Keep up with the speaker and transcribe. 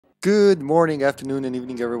Good morning, afternoon, and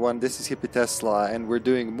evening, everyone. This is HippyTesla, and we're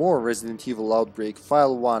doing more Resident Evil Outbreak,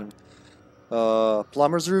 File 1.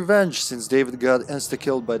 Plumber's Revenge, since David got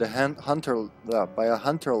insta-killed by a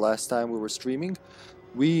hunter last time we were streaming.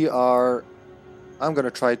 I'm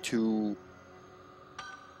gonna try to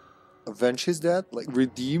avenge his death, like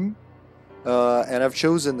redeem. And I've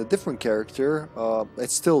chosen a different character.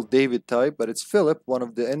 It's still David type, but it's Philip, one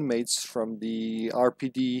of the inmates from the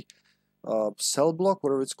RPD cell block,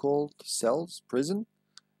 whatever it's called, prison.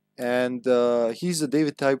 And he's a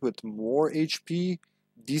David type with more HP,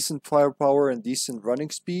 decent firepower, and decent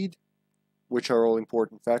running speed, which are all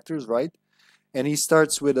important factors, right? And he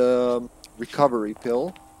starts with a recovery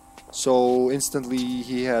pill, so instantly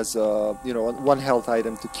he has one health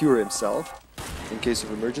item to cure himself in case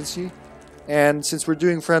of emergency. And since we're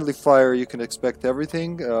doing friendly fire, you can expect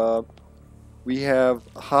everything. We have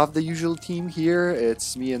half the usual team here.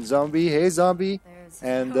 It's me and Zombie. Hey, Zombie!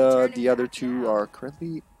 And the other two are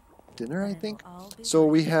currently dinner, I think. So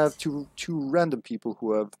we have two random people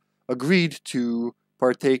who have agreed to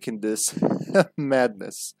partake in this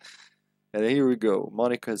madness. And here we go.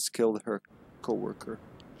 Monica has killed her co-worker.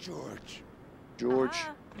 George,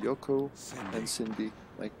 Yoko, and Cindy.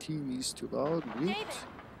 My TV's too loud. Mute. David.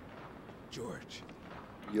 George,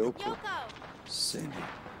 Yoko. Cindy.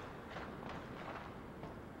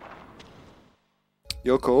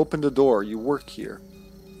 Yoko, open the door. You work here.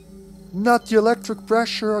 Not the electric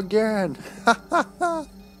pressure again.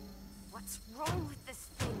 What's wrong with this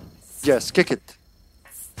thing? Yes, kick it.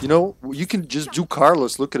 You know, you can just do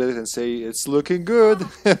Carlos, look at it and say, it's looking good.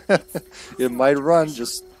 It might run,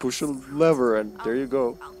 just push a lever and there you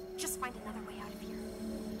go. I'll just find another way out of here.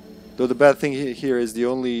 Though the bad thing here is the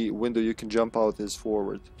only window you can jump out is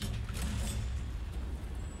forward.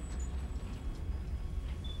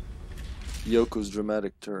 Yoko's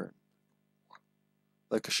dramatic turn.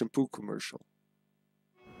 Like a shampoo commercial.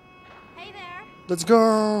 Hey there. Let's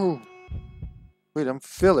go! Wait, I'm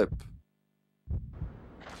Philip.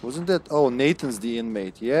 Wasn't that? Oh, Nathan's the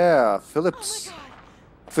inmate. Yeah, Philip's. Oh my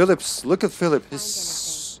God. Philip's. Look at Philip.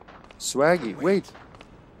 His swaggy. Wait.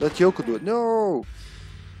 Let Yoko do it. No!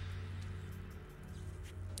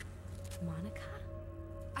 Monica?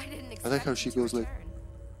 I didn't expect I like how she you to goes like, return.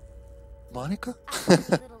 Monica? After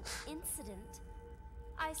the little incident,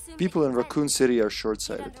 I assumed People that in you Raccoon went City are hid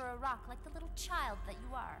short-sighted. under a rock like the little child that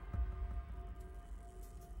you are.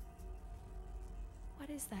 What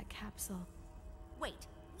is that capsule? Wait.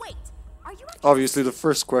 Are you Obviously, the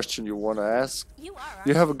first question you want to ask. You are.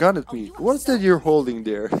 You have a gun at Oh, me. you are What's so that you're holding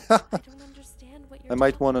there? I don't understand what you're I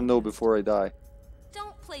might talking want to know about. before I die.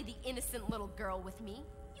 Don't play the innocent little girl with me.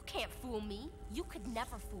 You can't fool me. You could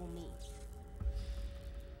never fool me.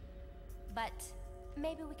 But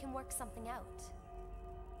maybe we can work something out.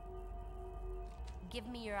 Give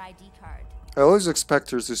me your ID card. I always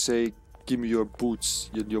expect her to say, give me your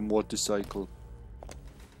boots and your motorcycle.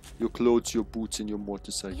 Your clothes, your boots, and your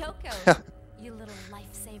motorcycle. Yoko, you little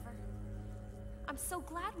lifesaver. I'm so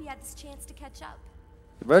glad we had this chance to catch up.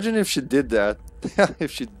 Imagine if she did that.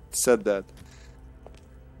 If she said that.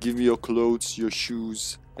 Give me your clothes, your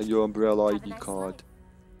shoes, and your umbrella Have a ID nice card. life.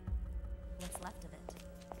 What's left of it.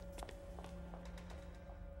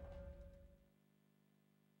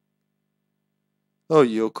 Oh,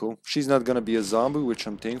 Yoko. She's not gonna be a zombie, which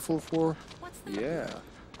I'm thankful for. What's the Yeah.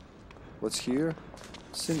 What's here?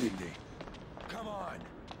 Cindy. come on.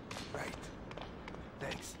 Right.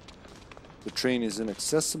 Thanks. The train is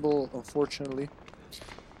inaccessible, unfortunately.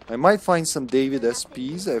 I might find some David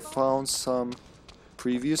SPs. I found some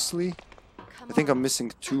previously. I think I'm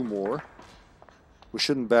missing 2 more. We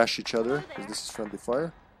shouldn't bash each other, because this is friendly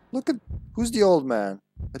fire. Look at... Who's the old man?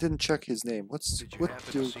 I didn't check his name. Did you What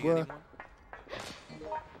happen do... to see What? anyone?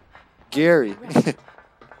 Gary.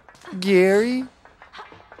 Gary?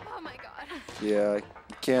 Oh my god. Yeah,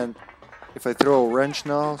 I can't... If I throw a wrench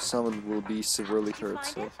now, someone will be severely hurt,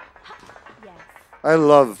 so... Yes. I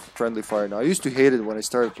love friendly fire now. I used to hate it when I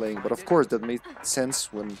started playing, but of course that made sense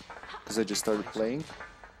because I just started playing.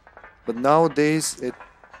 But nowadays,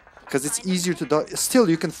 because it's easier to die. Still,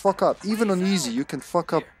 you can fuck up. Even on easy, you can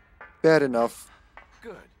fuck up bad enough.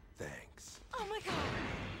 Good. Thanks. Oh my god.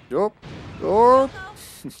 Yup. Yup.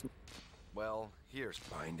 Well, here's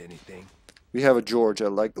find anything. We have a George I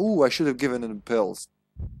like. Ooh, I should have given him pills.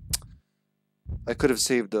 I could have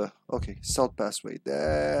saved the... Okay, South Passway.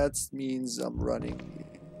 That means I'm running.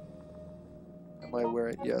 Am I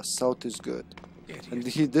wearing... Yeah, South is good. And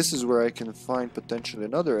this is where I can find potentially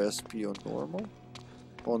another SP on normal.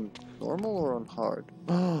 On normal or on hard?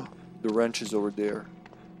 The wrench is over there.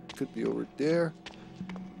 Could be over there.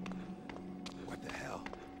 What the hell?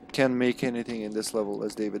 can't make anything in this level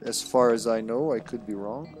as David. As far as I know, I could be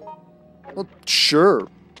wrong. Well, sure.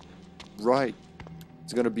 Right.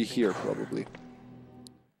 It's gonna be here probably.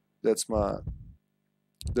 That's my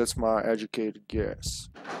educated guess.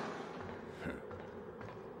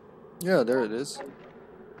 Yeah, there it is.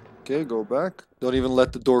 Okay, go back. Don't even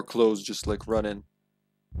let the door close, just like run in.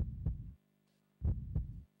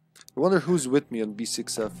 I wonder who's with me on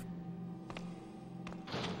B6F.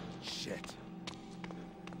 Shit.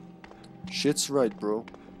 Shit's right, bro.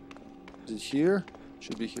 Is it here?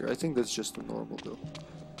 Should be here. I think that's just a normal though.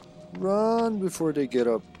 Run before they get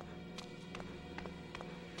up.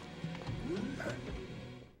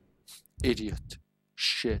 Idiot.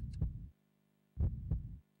 Shit.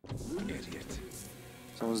 Idiot.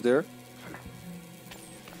 Someone's there?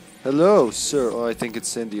 Hello, sir. Oh, I think it's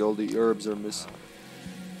Cindy. All the herbs are missing.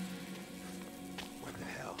 What the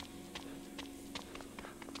hell?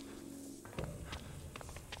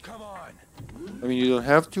 Come on. I mean, you don't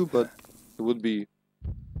have to, but it would be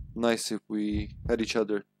nice if we had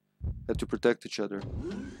to protect each other.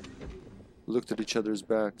 Looked at each other's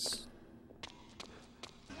backs.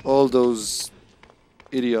 All those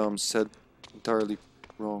idioms said entirely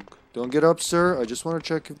wrong. Don't get up, sir. I just want to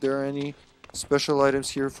check if there are any special items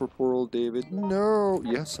here for poor old David. No.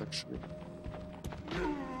 Yes, actually.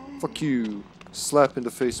 Fuck you. Slap in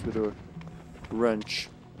the face with a wrench.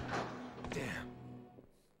 Damn.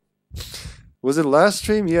 Was it last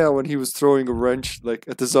stream? Yeah, when he was throwing a wrench like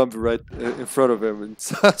at the zombie right in front of him and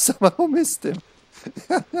somehow missed him.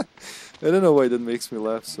 I don't know why that makes me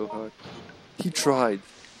laugh so hard. He tried,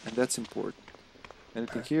 and that's important.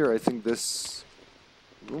 Anything here? I think this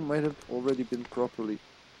room might have already been properly.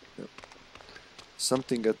 Yep.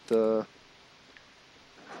 Something at the.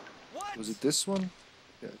 Was it this one?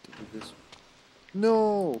 Yeah, I think it was this one.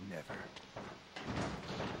 No! Never.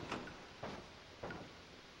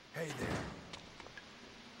 Hey there.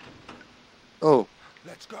 Oh,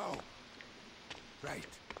 Let's go. Right.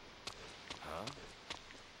 Huh?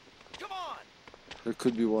 Come on. there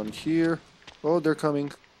could be one here. Oh, they're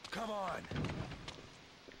coming. Come on.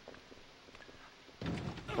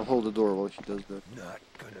 I'll hold the door while he does that. Not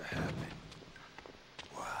gonna happen.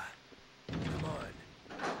 What? Come on.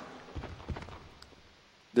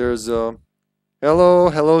 There's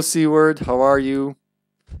hello C-word, how are you?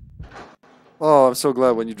 Oh, I'm so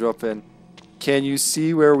glad when you drop in. Can you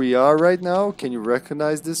see where we are right now? Can you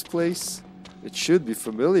recognize this place? It should be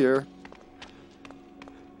familiar.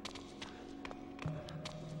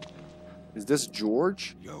 Is this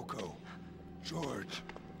George? Yoko. George.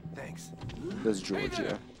 Thanks. That's George,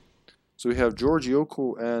 yeah. So we have George,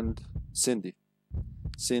 Yoko, and Cindy.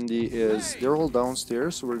 Cindy is... They're all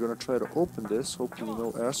downstairs, so we're gonna try to open this. Hopefully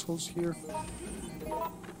no assholes here.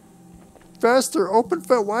 Faster! Open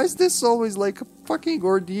fast! Why is this always like a fucking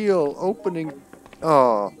ordeal? Opening...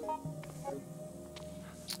 Oh.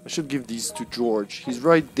 I should give these to George. He's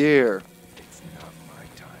right there. It's not my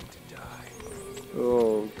time to die.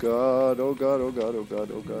 Oh god, oh god, oh god, oh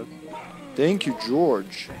god, oh god. Thank you,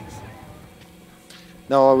 George.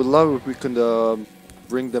 Now I would love if we could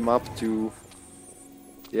bring them up to...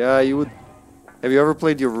 Yeah, you would... Have you ever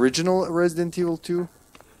played the original Resident Evil 2?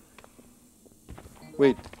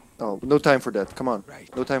 Wait. Oh, no time for that. Come on.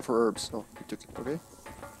 No time for herbs. Oh, you took it. Okay.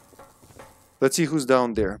 Let's see who's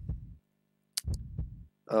down there.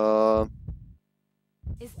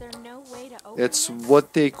 Is there no way to open It's this?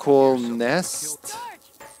 what they call nest. George!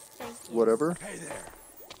 Thank you. Whatever. Hey there.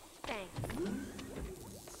 Thanks.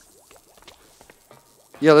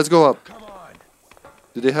 Yeah, let's go up. Come on.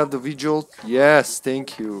 Do they have the V-Jolt? Yes,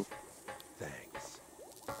 thank you. Thanks.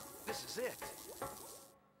 This is it.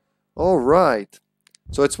 Alright.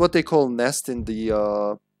 So it's what they call nest in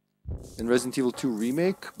the in Resident Evil 2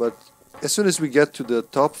 remake, but as soon as we get to the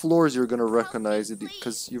top floors you're gonna recognize it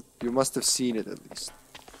because you must have seen it at least.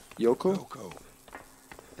 Yoko? Yoko.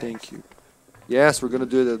 Thank you. Yes, we're gonna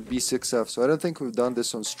do it at B6F, so I don't think we've done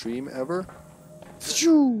this on stream ever.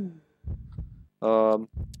 Phew!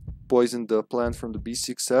 Poison the plant from the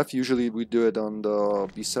B6F. Usually we do it on the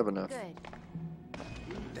B7F. Good.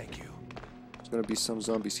 Thank you. There's gonna be some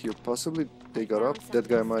zombies here. Possibly they got up. That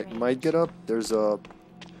guy might get up. There's a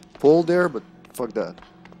pole there, but fuck that.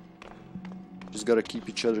 Just gotta keep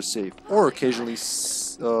each other safe, or occasionally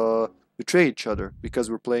betray each other because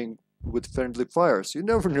we're playing with friendly fires. You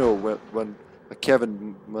never know when a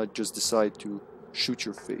Kevin might just decide to shoot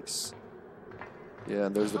your face. Yeah,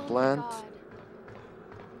 and there's the Oh my plant. God.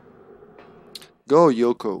 Go,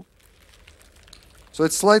 Yoko. So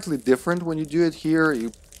it's slightly different when you do it here.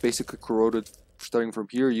 You basically corrode it starting from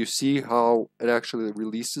here. You see how it actually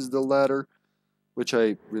releases the ladder, which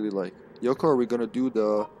I really like. Yoko, are we gonna do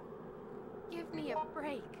the Give me a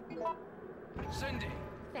break. Cindy!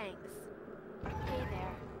 Thanks. Hey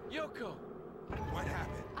there. Yoko! What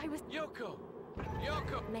happened? I was Yoko!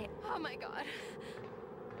 Yoko! Oh my god.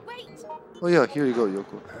 Wait! Oh yeah, here you go,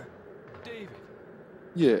 Yoko. David!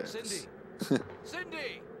 Yes. Cindy!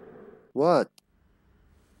 Cindy! What?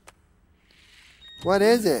 What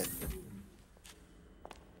is it?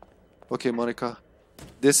 Okay, Monica.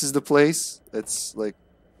 This is the place. It's like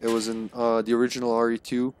it was in the original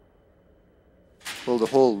RE2.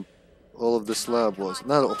 Well, all of this lab was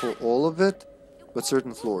not all of it, but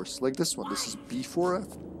certain floors, like this one. This is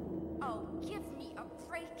B4F. Oh, give me a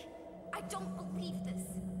break. I don't believe this.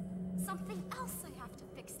 Something else I have to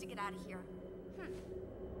fix to get out of here.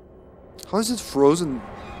 How is it frozen,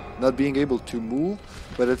 not being able to move,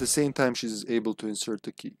 but at the same time she's able to insert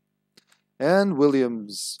the key? And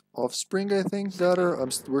William's offspring, I think, daughter.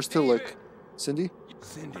 We're still like Cindy.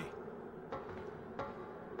 Cindy!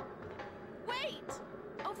 Wait!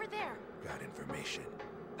 Over there. Got information.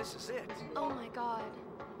 This is it. Oh my god.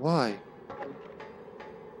 Why?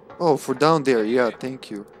 Oh, for down there. Yeah, thank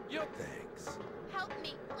you. Thanks. Help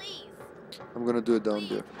me, please. I'm gonna do it down Please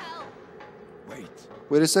there. help. Wait.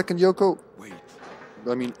 Wait a second, Yoko. Wait.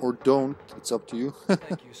 I mean, or don't. It's up to you.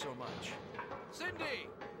 Thank you so much. Cindy!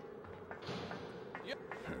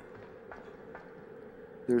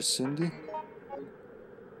 There's Cindy.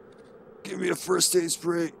 Give me a first aid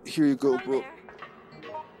spray. Here you go, Hello bro.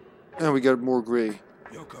 there. And we got more gray.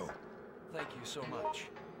 Yoko! Thank you so much.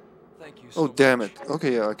 Thank you Oh, so damn much. it.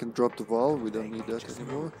 Okay, yeah, I can drop the valve. We don't need that Just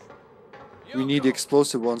anymore. move. We need the Yoko!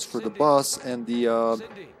 explosive ones for the Cindy. boss, and Cindy!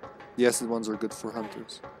 the acid ones are good for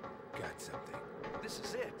hunters. Got something. This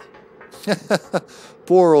is it.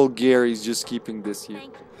 Poor old Gary's just keeping this here.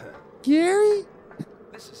 Thank you. Gary?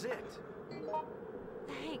 This is it.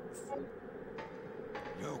 Thanks.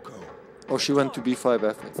 Yoko! Oh, she went to B5F,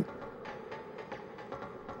 I think.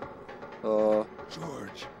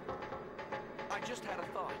 George! I just had a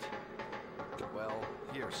thought. Well,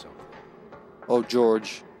 here's something. Oh,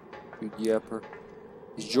 George. You yapper.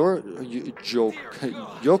 Is George...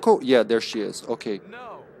 Yoko? Yeah, there she is. Okay.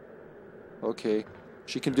 No! Okay.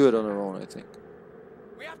 She can do it on her own, I think.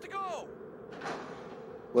 We have to go!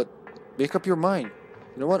 What? Make up your mind.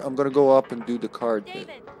 You know what? I'm gonna go up and do the card thing.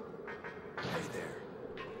 David. Hey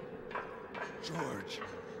there. George.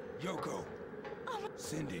 Yoko.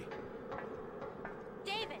 Cindy.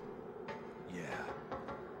 David. Yeah.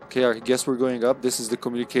 Okay, I guess we're going up. This is the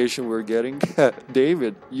communication we're getting.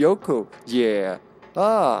 David. Yoko. Yeah.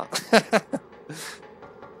 Ah.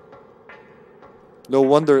 No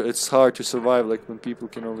wonder it's hard to survive, like when people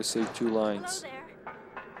can only say 2 Hello lines. there.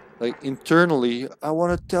 Like internally, I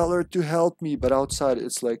want to tell her to help me, but outside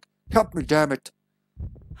it's like, help me, damn it.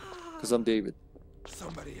 Because I'm David.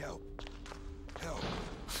 Somebody help. Help.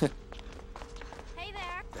 Hey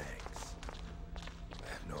there. Thanks. I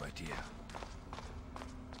have no idea.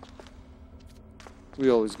 We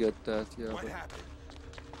always get that, yeah. What but- happened?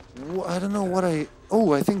 I don't know what I...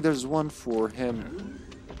 Oh, I think there's one for him.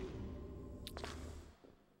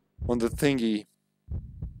 On the thingy.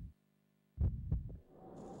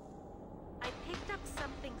 I picked up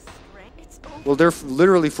something strange. It's over. Well, they're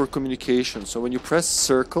literally for communication. So when you press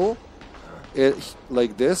circle, it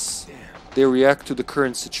like this, they react to the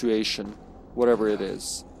current situation, whatever it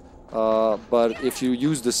is. But if you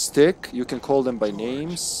use the stick, you can call them by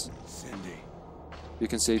names. Cindy. You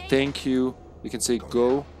can say thank you. You can say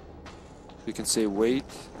go. You can say wait.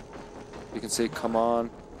 You can say come on.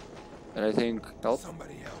 And I think help.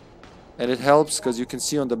 Somebody help. And it helps because you can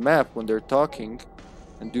see on the map when they're talking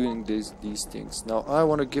and doing these things. Now I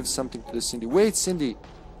want to give something to the Cindy. Wait, Cindy.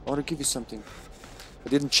 I want to give you something. I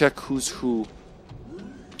didn't check who's who.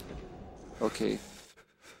 Okay.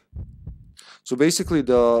 So basically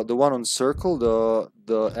the one on circle, the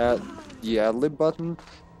ad-lib button,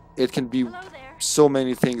 it can be Hello there. so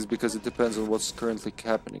many things because it depends on what's currently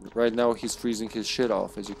happening. Right now he's freezing his shit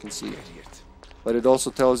off, as you can see. Idiot. But it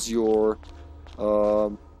also tells your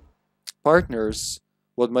partners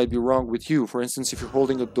what might be wrong with you. For instance, if you're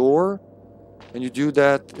holding a door and you do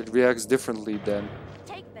that, it reacts differently then.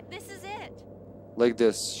 Take that. This is it. Like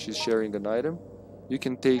this, she's sharing an item. You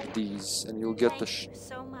can take these and you'll get the Thank you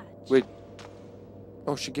so much. Wait.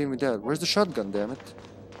 Oh, she gave me that. Where's the shotgun, damn it?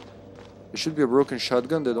 There should be a broken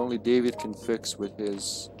shotgun that only David can fix with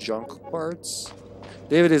his junk parts.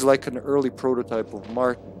 David is like an early prototype of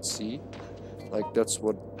Martin, see? Like that's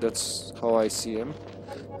how I see him.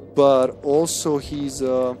 But also he's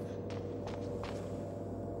oh,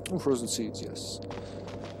 frozen seeds, yes.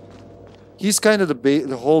 He's kind of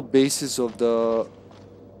the whole basis of the,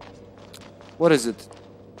 what is it?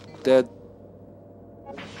 That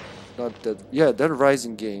not Dead. Yeah, Dead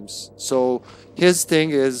Rising games. So his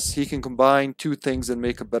thing is he can combine two things and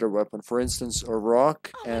make a better weapon. For instance, a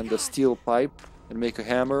rock and a steel pipe and make a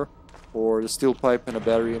hammer, or the steel pipe and a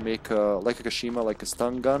battery and make a like a Kashima, like a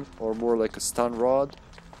stun gun, or more like a stun rod,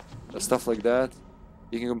 stuff like that.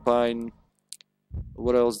 He can combine.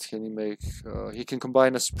 What else can he make? He can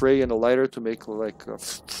combine a spray and a lighter to make like a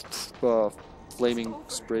flaming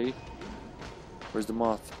spray. Where's the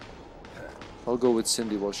moth? I'll go with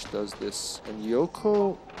Cindy while she does this. And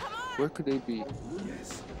Yoko, where could they be?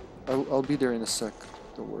 Yes. I'll be there in a sec.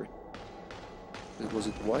 Don't worry. Was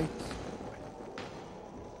it white?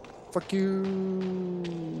 Fuck you!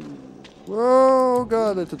 Oh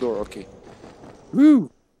god, at the door. Okay.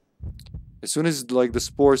 Woo! As soon as like the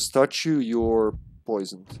spores touch you, you're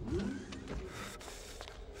poisoned.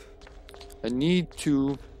 I need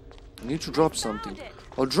to drop something.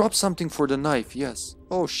 I'll drop something for the knife. Yes.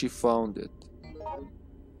 Oh, she found it.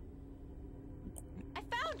 I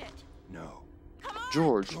found it. No. Come on.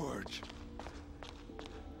 George. George.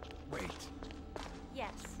 Wait.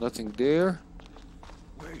 Yes. Nothing there.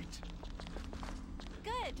 Wait.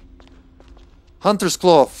 Good. Hunter's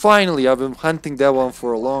Claw. Finally, I've been hunting that one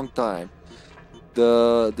for a long time.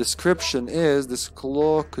 The description is this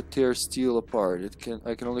claw could tear steel apart.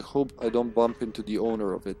 I can only hope I don't bump into the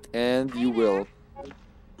owner of it. And you will.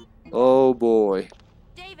 Oh boy.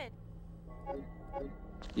 David.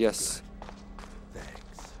 Yes.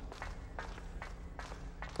 Thanks.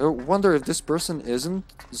 I wonder if this person isn't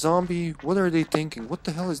zombie. What are they thinking? What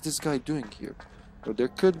the hell is this guy doing here? Oh, there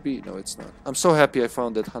could be. No, it's not. I'm so happy I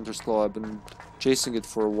found that Hunter's Claw. I've been chasing it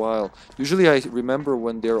for a while. Usually I remember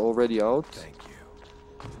when they're already out. Thank you.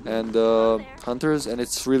 And hunters, and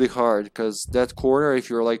it's really hard because that corner, if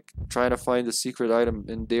you're like trying to find a secret item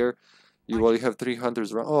in there, you only have 3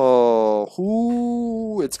 hunters around. Oh,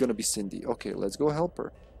 who? It's gonna be Cindy. Okay, let's go help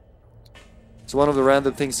her. So one of the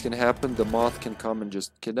random things can happen. The moth can come and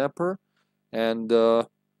just kidnap her, and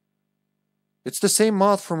it's the same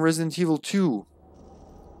moth from Resident Evil 2,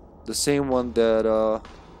 the same one that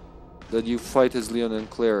that you fight as Leon and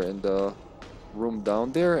Claire in the room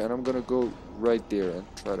down there, and I'm gonna go right there and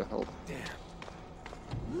try to help.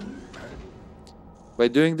 Damn. By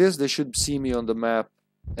doing this, they should see me on the map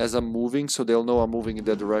as I'm moving, so they'll know I'm moving in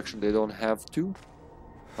that direction. They don't have to.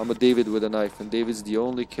 I'm a David with a knife, and David's the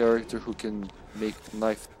only character who can make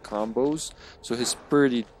knife combos, so he's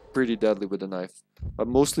pretty deadly with a knife. I've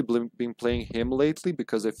mostly been playing him lately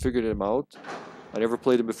because I figured him out. I never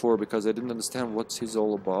played him before because I didn't understand what he's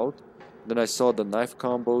all about. Then I saw the knife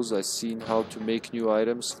combos. I seen how to make new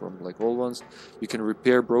items from like old ones. You can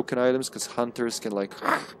repair broken items because hunters can like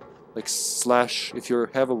slash. If you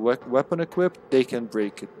have a weapon equipped, they can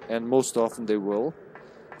break it, and most often they will.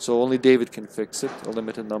 So only David can fix it a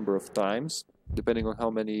limited number of times, depending on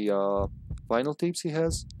how many vinyl tapes he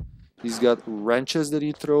has. He's got wrenches that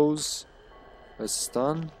he throws. A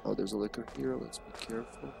stun. Oh, there's a liquor here. Let's be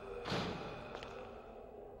careful.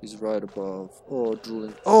 He's right above. Oh,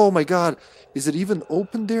 drooling. Oh my god! Is it even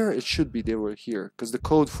open there? It should be. They were here. Because the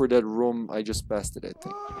code for that room, I just passed it, I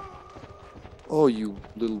think. Oh, you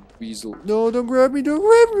little weasel. No, don't grab me, don't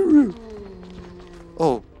grab me!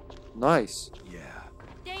 Oh, nice. Yeah.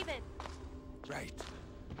 David. Right.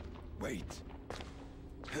 Wait.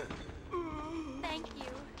 Thank you.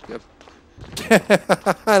 Yep.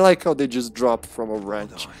 I like how they just drop from a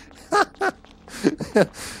wrench.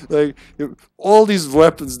 Like, all these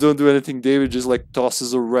weapons don't do anything. David just like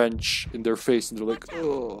tosses a wrench in their face and they're like,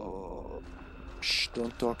 oh. Shh,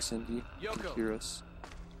 don't talk, Cindy. You can hear us.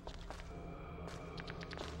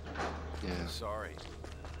 Yeah. Sorry.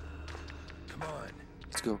 Come on.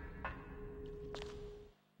 Let's go.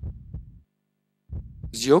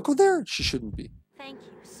 Is Yoko there? She shouldn't be. Thank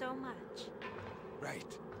you so much.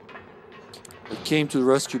 Right. I came to the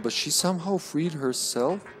rescue, but she somehow freed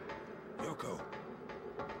herself? Yoko.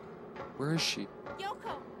 Where is she?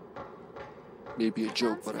 Yoko. Maybe a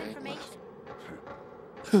joke, but Found I some ain't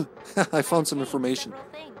information. laughing. I found some information.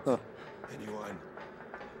 Several things. Huh. Anyone?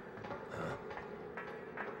 Huh?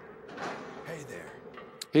 Hey there.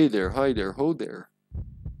 Hey there, hi there, ho there.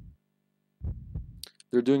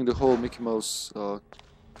 They're doing the whole Mickey Mouse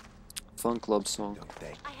Fun Club song. No,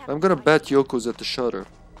 thank I have I'm gonna no bet idea. Yoko's at the shutter.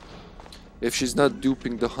 If she's not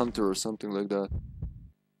duping the hunter or something like that.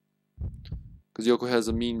 Because Yoko has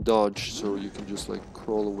a mean dodge, so you can just like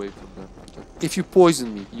crawl away from them. If you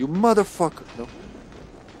poison me, you motherfucker! No.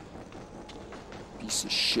 Piece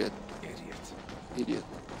of shit. Idiot. Idiot.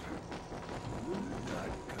 Not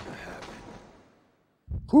gonna happen.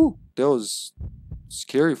 Whew, that was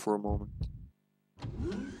scary for a moment.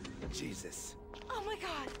 Jesus. Oh my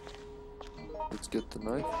god. Let's get the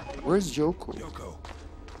knife. Where's Yoko? Yoko.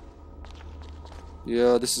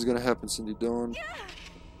 Yeah, this is gonna happen, Cindy. Don't.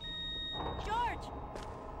 George!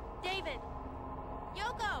 David!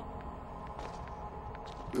 Yoko!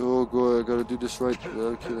 Oh, go. I gotta do this right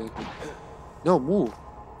without killing him. No, move.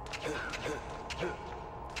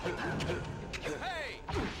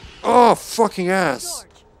 Oh, fucking ass.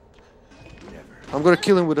 George! I'm gonna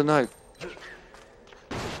kill him with a knife.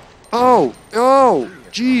 Oh! Oh!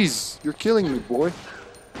 Jeez! You're killing me, boy.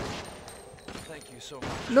 Thank you so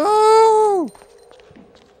much. No!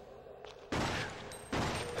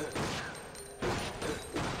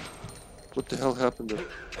 What the hell happened there?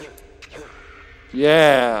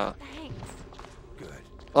 Yeah! Thanks. Good.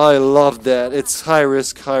 I love that. It's high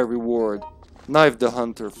risk, high reward. Knife the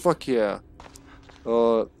hunter. Fuck yeah.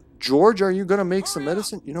 George, are you gonna make some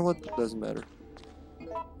medicine? You know what? It doesn't matter.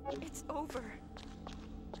 It's over.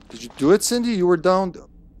 Did you do it, Cindy? You were down.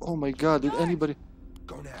 Oh my god, did anybody...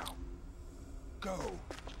 Go now. Go.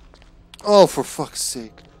 Oh, for fuck's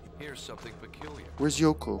sake. Here's something peculiar. Where's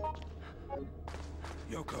Yoko?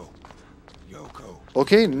 Yoko. Yoko.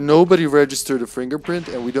 Okay, nobody registered a fingerprint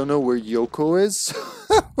and we don't know where Yoko is.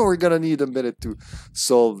 We're gonna need a minute to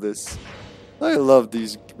solve this. I love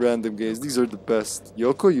these random games. These are the best.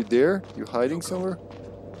 Yoko, you there? You hiding Yoko. somewhere?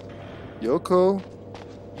 Yoko?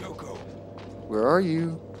 Yoko. Where are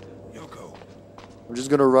you? Yoko. I'm just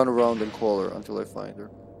gonna run around and call her until I find her.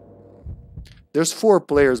 There's 4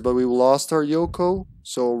 players, but we lost our Yoko,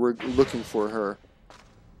 so we're looking for her.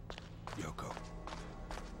 Yoko.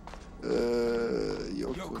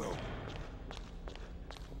 Yoko. Yoko.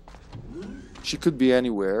 She could be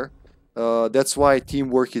anywhere. That's why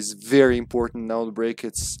teamwork is very important in Outbreak.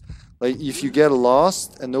 It's like if you get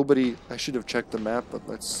lost and nobody... I should have checked the map, but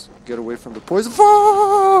let's get away from the poison.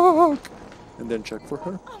 Fuck! And then check for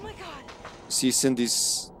her. Oh my god! See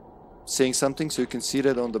Cindy's saying something so you can see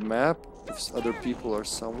that on the map if other people are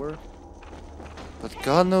somewhere. But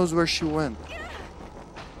God knows where she went.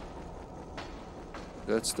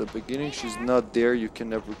 That's the beginning. She's not there. You can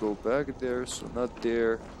never go back there, so not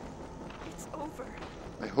there. It's over.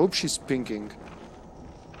 I hope she's pinking.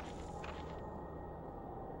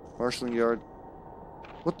 Marshalling yard.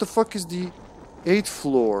 What the fuck is the 8th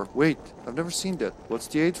floor? Wait, I've never seen that. What's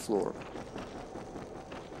the 8th floor?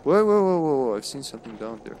 Whoa, whoa, whoa, whoa, whoa. I've seen something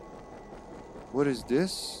down there. What is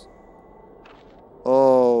this?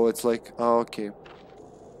 Oh, it's like... Oh, okay.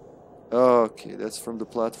 Okay, that's from the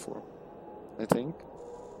platform. I think.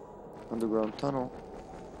 Underground tunnel.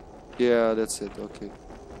 Yeah, that's it. Okay.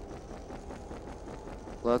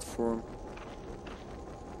 Platform.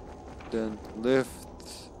 Then lift.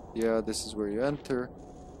 Yeah, this is where you enter.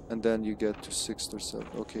 And then you get to 6th or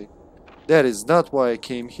 7th. Okay. That is not why I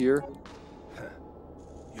came here.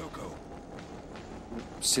 Yoko.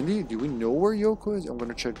 Cindy, do we know where Yoko is? I'm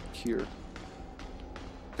gonna check here.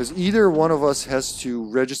 Because either one of us has to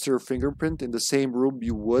register a fingerprint in the same room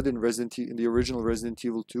you would in in the original Resident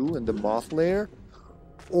Evil 2 in the moth lair,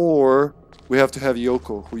 or we have to have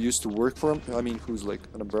Yoko, who used to work for him. I mean, who's like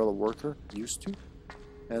an umbrella worker, used to.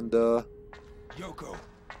 And Yoko.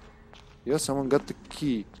 yeah, someone got the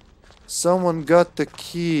key. Someone got the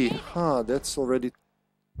key. Huh? That's already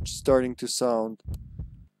starting to sound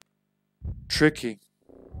tricky.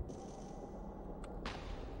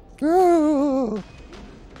 Ah!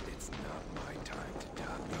 It's not my time to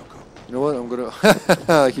die. Yoko. You know what? I'm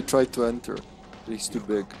gonna... He tried to enter. But he's too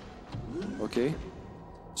big. Okay.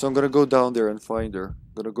 So I'm gonna go down there and find her.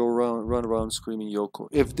 I'm gonna go run around screaming Yoko.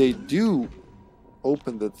 If they do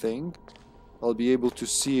open the thing, I'll be able to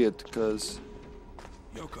see it, because...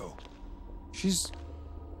 Yoko. She's...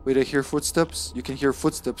 Wait, I hear footsteps? You can hear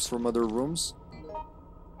footsteps from other rooms.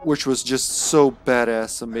 Which was just so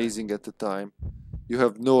badass, amazing at the time. You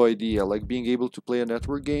have no idea, like being able to play a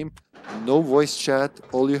network game, no voice chat,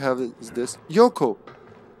 all you have is this. Yoko!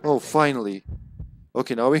 Oh, finally.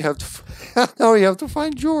 Okay, now we have to now we have to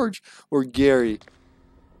find George or Gary.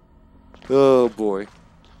 Oh boy.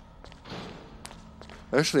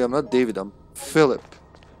 Actually, I'm not David, I'm Philip.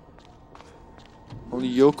 Only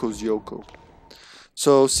Yoko's Yoko.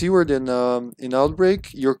 So, Seaward in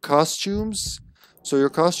Outbreak, your costumes. So your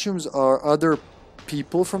costumes are other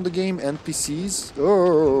people from the game, NPCs.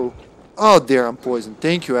 Oh, oh, there, I'm poisoned.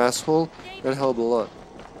 Thank you, asshole. That helped a lot.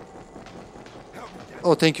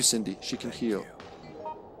 Oh, thank you, Cindy. She can heal.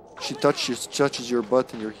 She touches your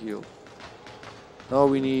butt and you're healed. Now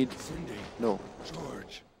we need... Cindy. No.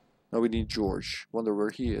 George. Now we need George. Wonder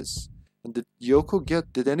where he is. And did Yoko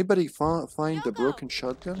get... Did anybody find the broken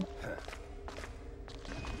shotgun?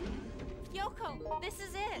 Yoko, this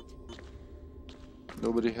is it.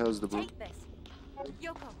 Nobody has the broken... Take this.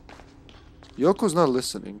 Yoko. Yoko's not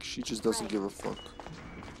listening. She just doesn't give a fuck.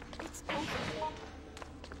 It's over.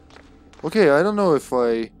 Okay, I don't know if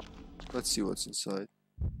I... Let's see what's inside.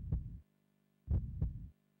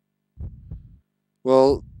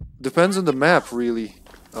 Well, depends on the map, really.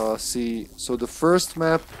 See, so the first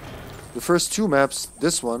map, the first two maps,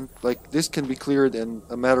 this one, like, this can be cleared in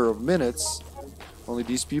a matter of minutes. Only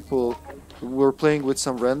these people, we're playing with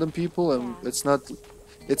some random people, and it's not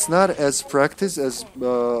as practiced as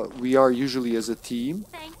we are usually as a team.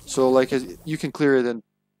 So, like, you can clear it in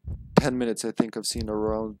 10 minutes, I think I've seen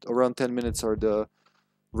around 10 minutes are the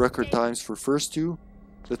record times for first two.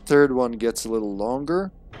 The third one gets a little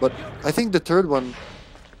longer, but I think the third one...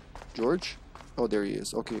 George? Oh, there he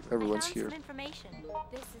is. Okay, everyone's here.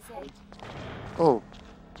 This is it. Oh,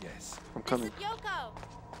 Yes. I'm coming. This is Yoko.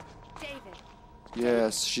 David.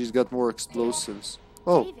 Yes, she's got more explosives.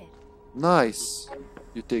 Oh, David. nice.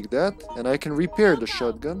 You take that, and I can repair the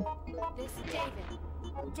shotgun. This is David.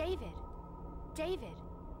 David. David.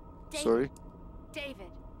 David. Sorry. David.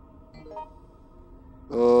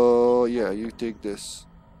 Oh, yeah, you take this.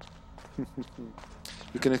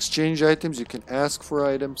 You can exchange items, you can ask for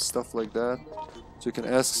items, stuff like that. So you can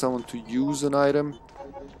ask someone to use an item.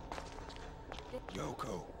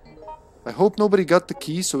 Yoko. I hope nobody got the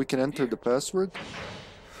key so we can enter the password.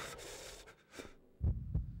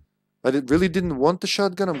 I really didn't want the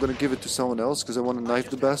shotgun, I'm gonna give it to someone else because I want to knife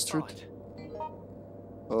the bastard.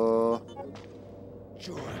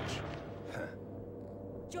 George.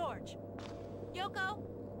 George. Yoko.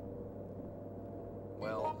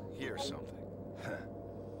 Well, here's something.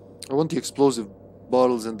 I want the explosive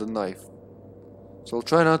bottles and the knife. So I'll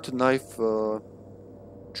try not to knife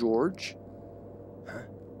George.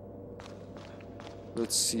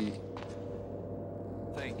 Let's see.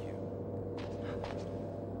 Thank you.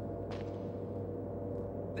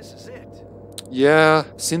 This is it. Yeah,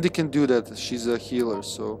 Cindy can do that. She's a healer,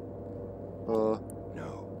 so...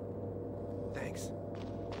 No. Thanks.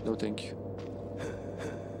 no thank you.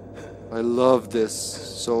 I love this.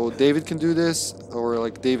 So David can do this, or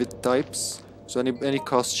like David types. So any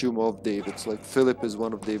costume of David's. Like Philip is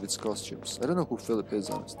one of David's costumes. I don't know who Philip is,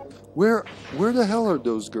 honestly. Where the hell are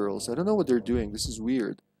those girls? I don't know what they're doing. This is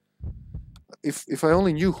weird. If I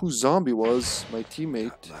only knew who Zombie was, my teammate.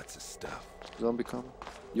 Got lots of stuff. Zombie come.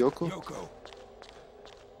 Yoko? Yoko.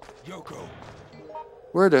 Yoko.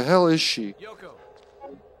 Where the hell is she? Yoko.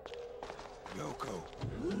 Yoko.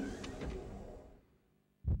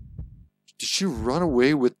 Did she run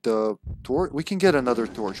away with the torch? We can get another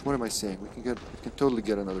torch. What am I saying? We can totally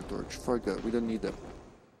get another torch. Fuck that. We don't need them.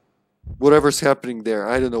 Whatever's happening there,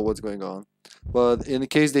 I don't know what's going on. But in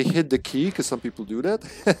case they hid the key, because some people do that,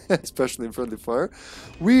 especially in friendly fire,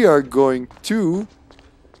 we are going to...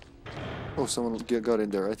 Oh, someone got in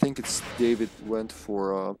there. I think it's David went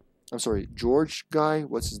for... I'm sorry, George guy.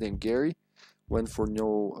 What's his name? Gary went for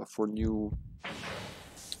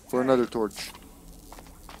another torch.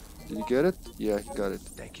 Did you get it? Yeah, he got it.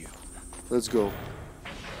 Thank you. Let's go.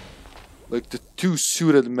 Like the two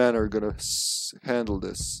suited men are gonna handle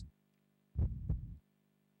this.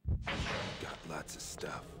 Got lots of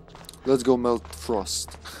stuff. Let's go melt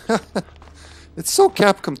Frost. It's so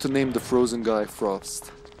Capcom to name the frozen guy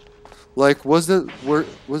Frost. Like,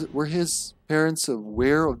 were his parents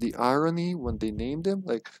aware of the irony when they named him?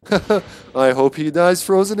 Like, I hope he dies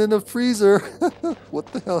frozen in a freezer. What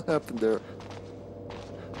the hell happened there?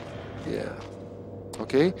 Yeah.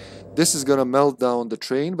 Okay. This is gonna melt down the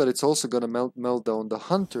train, but it's also gonna melt down the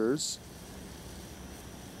hunters.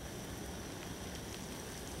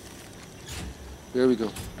 There we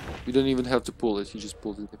go. We don't even have to pull it. He just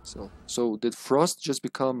pulled it himself. So did Frost just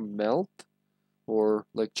become Melt? Or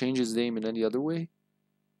like change his name in any other way?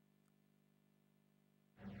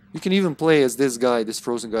 You can even play as this guy, this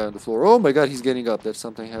frozen guy on the floor. Oh my god, he's getting up. That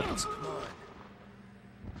something happens.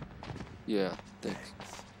 Yeah, thanks.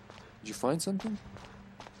 Did you find something?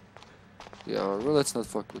 Yeah, well, let's not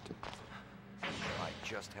fuck with him. I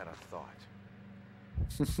just had a thought.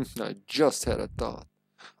 I just had a thought.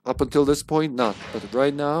 Up until this point, not. But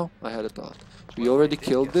right now, I had a thought. We already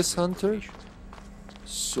killed this hunter.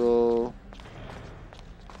 So...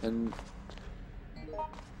 And...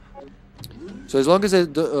 So as long as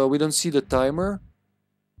we don't see the timer...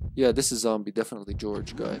 Yeah, this is zombie. Definitely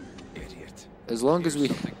George guy. Idiot. As long as we...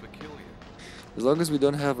 Something peculiar. As long as we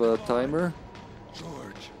don't have a timer...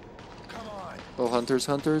 George. Come on. Oh,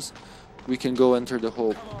 hunters. We can go enter the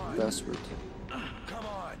whole password. Come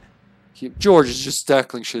on. George is just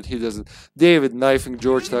tackling shit. He doesn't. David knifing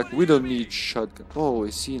George tackling. We don't need shotgun. Oh,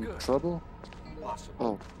 is he in trouble? Possible.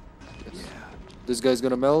 Oh, yes. Yeah. This guy's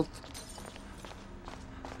gonna melt.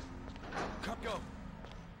 Go.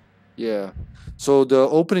 Yeah. So the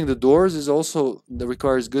opening the doors is also that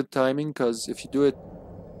requires good timing, because if you do it,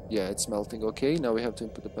 yeah, it's melting. Okay, now we have to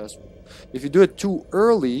input the password. If you do it too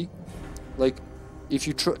early, like if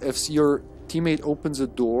your teammate opens a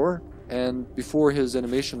door and before his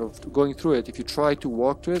animation of going through it, if you try to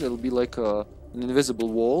walk through it, it'll be like an invisible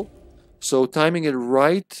wall. So timing it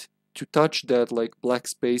right to touch that like black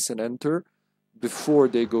space and enter before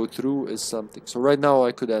they go through is something. So right now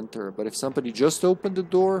I could enter, but if somebody just opened the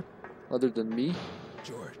door other than me,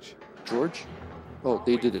 George? Oh,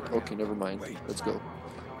 they did it. Okay, never mind. Let's go.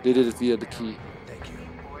 They did it via the key. Thank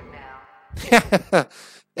you.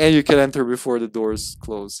 And you can enter before the doors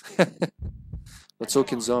close. But so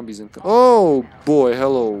can zombies and... Oh boy,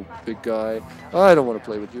 hello, big guy. I don't want to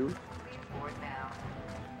play with you.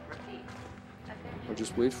 I'll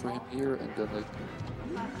just wait for him here and then like...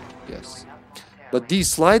 Yes. But these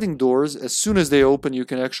sliding doors, as soon as they open, you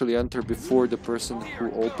can actually enter before the person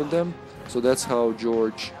who opened them. So that's how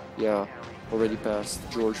George, yeah, already passed.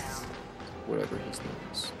 George, whatever his name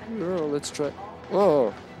is. Oh, let's try.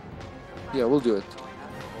 Oh, yeah, we'll do it.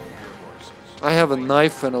 I have a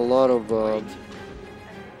knife and a lot of...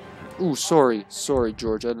 Ooh, sorry,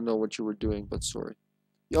 George. I don't know what you were doing, but sorry.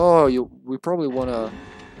 Oh, we probably want to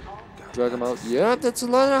drag him out. Yeah, that's a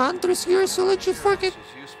lot of hunters here, so let's just fuck it.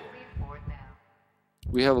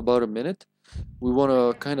 We have about a minute. We want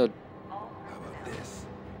to kind of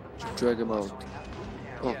drag him out.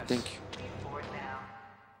 Oh, thank you.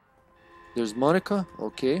 There's Monica.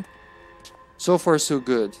 Okay. So far, so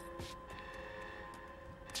good.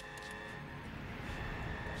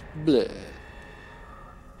 Bleh.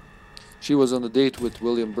 She was on a date with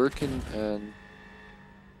William Birkin, and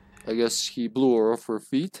I guess he blew her off her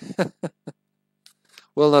feet.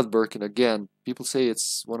 Well, not Birkin, again. People say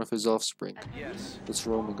it's one of his offspring that's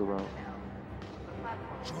roaming around.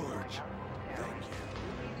 George, thank you.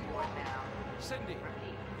 Cindy,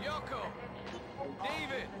 Yoko,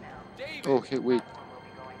 David. Oh, hey, wait.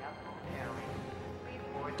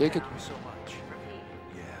 Take it. Thank you so much.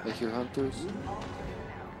 Yeah, I hear hunters.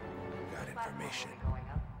 got information.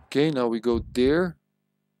 Okay, now we go there.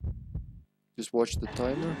 Just watch the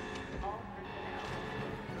timer.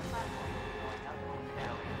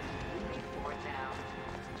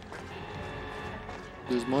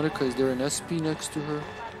 There's Monica. Is there an SP next to her?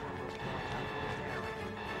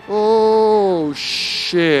 Oh,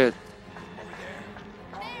 shit.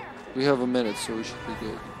 We have a minute, so we should be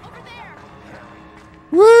good.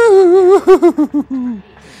 Woo!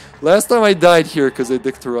 Last time I died here because I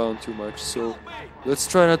dicked around too much, so let's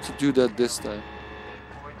try not to do that this time.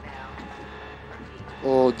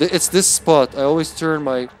 Oh, it's this spot. I always turn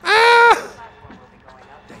my... Ah!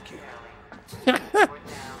 Thank you.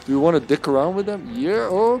 Do you want to dick around with them? Yeah,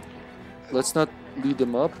 oh. Let's not lead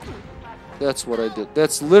them up. That's what I did.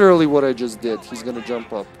 That's literally what I just did. He's gonna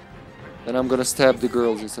jump up. And I'm gonna stab the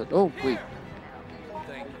girls instead. Oh, wait.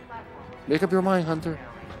 Thank you. Make up your mind, Hunter.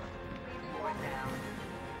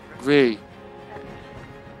 Gray.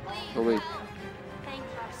 Oh, wait. Thank you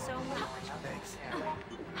so much. Thanks.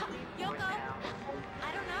 Yoko,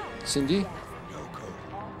 I don't know. Cindy? Yoko.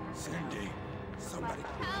 Cindy. Somebody.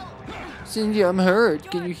 Cindy, I'm hurt.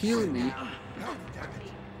 Can you heal me?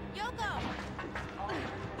 Yoko!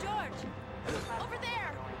 George! Over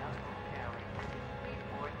there!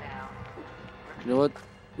 You know what?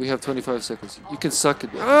 We have 25 seconds. You can suck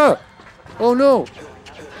it. Ah! Oh, no!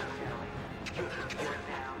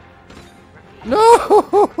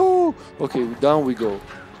 No! Okay, down we go.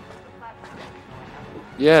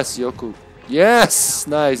 Yes, Yoku. Yes!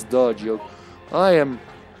 Nice dodge, Yoku. I am...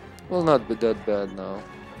 Well, not that bad now.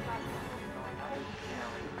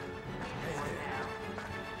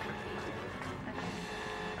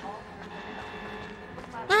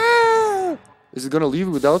 Ah! Is it gonna leave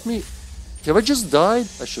without me? Have I just died?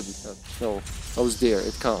 I shouldn't have. No, I was there.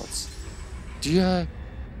 It counts. Do you...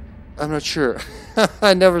 I'm not sure.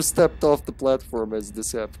 I never stepped off the platform as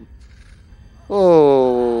this happened.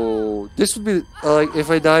 Oh, this would be like if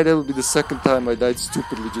I died, that would be the second time I died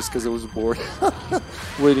stupidly just because I was bored,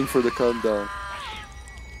 waiting for the countdown.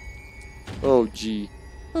 Oh gee,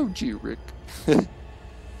 Rick.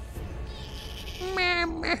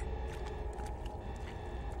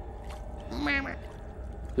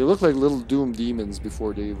 They look like little doom demons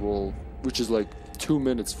before they evolve, which is like 2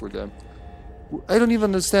 minutes for them. I don't even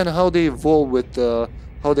understand how they evolve with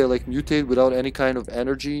how they like mutate without any kind of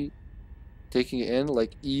energy taking it in,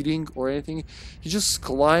 like eating or anything. He just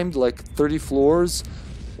climbed like 30 floors,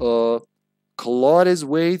 clawed his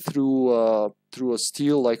way through through a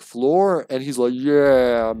steel like floor, and he's like,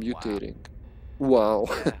 yeah, I'm mutating. Wow.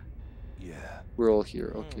 Yeah. We're all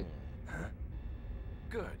here. Okay.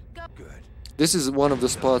 Good. This is one of the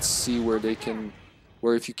spots, see, where they can,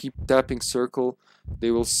 where if you keep tapping circle,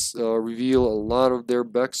 they will reveal a lot of their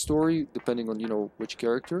backstory, depending on, you know, which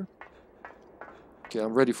character. Okay,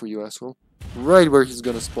 I'm ready for you, asshole. Right where he's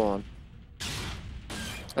gonna spawn.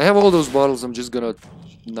 I have all those bottles, I'm just gonna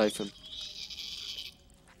knife him.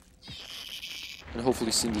 And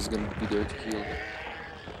hopefully Cindy's gonna be there to heal.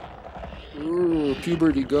 Ooh,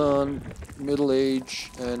 puberty gone, middle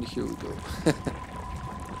age, and here we go.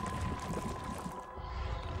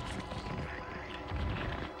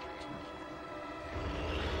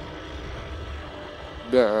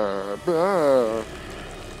 Bah, bah.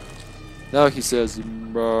 Now he says,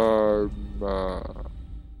 bah, bah.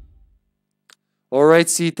 Alright,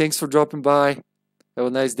 C, thanks for dropping by. Have a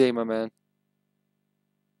nice day, my man.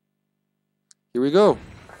 Here we go.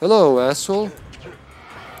 Hello, asshole.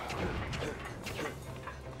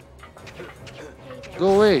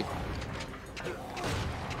 Go away.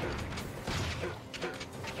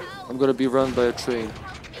 I'm gonna be run by a train.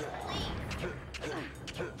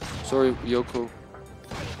 Sorry, Yoko.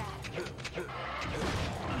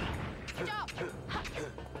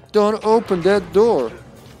 Don't open that door.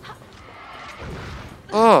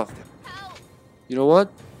 Ah. You know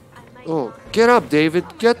what? Oh, get up, David.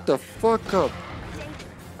 Get the fuck up.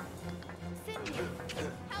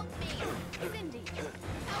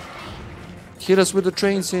 Hit us with the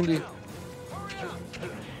train, Cindy.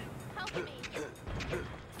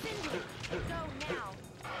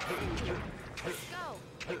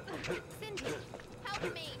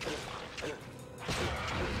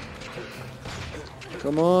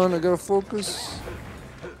 Come on, I gotta focus.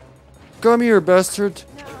 Come here, bastard.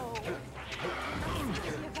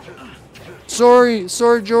 Sorry,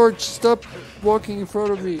 George. Stop walking in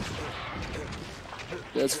front of me.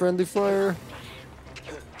 That's friendly fire.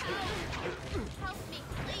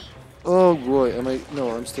 Oh boy, am I? No,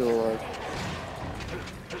 I'm still alive.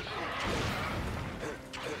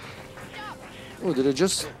 Oh, did I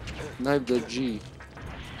just knife the G?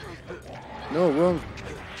 No, wrong.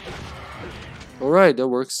 Alright, that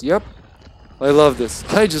works. Yep. I love this.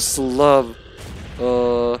 I just love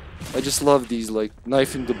these, like,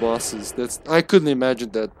 knifing the bosses. I couldn't imagine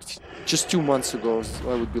that just 2 months ago.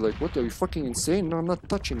 I would be like, what, are you fucking insane? No, I'm not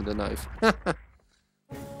touching the knife.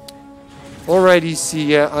 Alright, EC,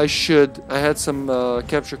 yeah, I should. I had some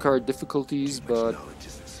capture card difficulties, but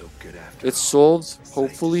it's solved,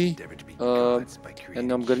 hopefully.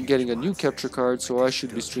 And I'm getting a new capture card, so I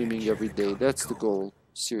should be streaming every day. That's the goal,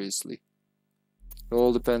 seriously. It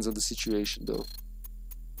all depends on the situation, though.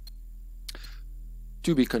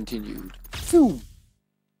 To be continued. Phew.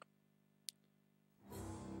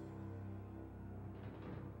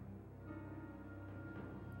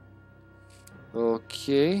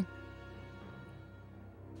 Okay.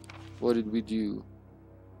 What did we do?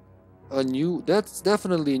 That's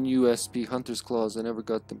definitely a new SP, Hunter's Claws. I never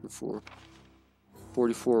got them before.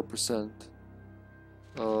 44%.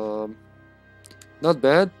 Not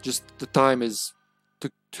bad, just the time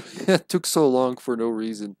took so long for no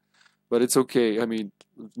reason. But it's okay, I mean,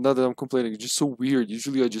 not that I'm complaining, it's just so weird.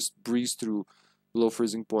 Usually I just breeze through below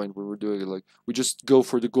freezing point when we're doing it. Like, we just go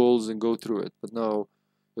for the goals and go through it. But now,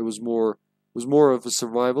 it was more of a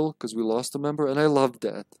survival, because we lost a member, and I love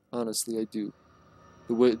that. Honestly, I do.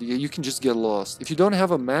 The way you can just get lost. If you don't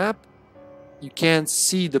have a map, you can't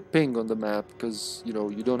see the ping on the map, because, you know,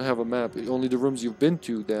 you don't have a map. Only the rooms you've been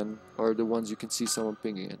to, then, are the ones you can see someone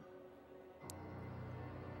pinging in.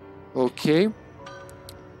 Okay.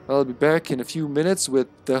 I'll be back in a few minutes with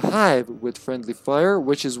the Hive with Friendly Fire,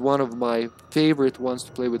 which is one of my favorite ones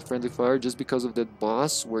to play with Friendly Fire, just because of that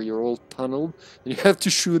boss where you're all tunneled and you have to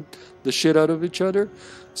shoot the shit out of each other.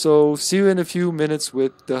 So, see you in a few minutes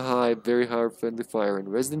with the Hive, very hard Friendly Fire in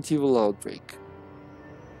Resident Evil Outbreak.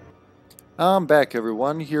 I'm back,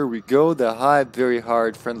 everyone. Here we go. The Hive, very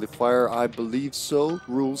hard Friendly Fire. I believe so.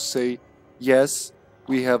 Rules say yes.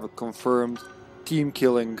 We have a confirmed team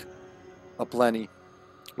killing aplenty.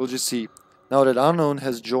 We'll just see. Now that Unknown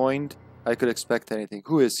has joined, I could expect anything.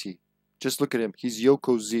 Who is he? Just look at him. He's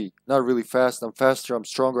Yoko Z. Not really fast. I'm faster. I'm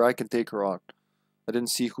stronger. I can take her on. I didn't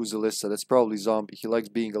see who's Alyssa. That's probably Zombie. He likes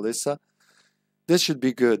being Alyssa. This should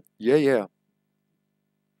be good. Yeah.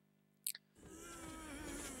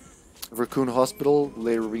 Raccoon Hospital,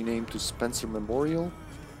 later renamed to Spencer Memorial.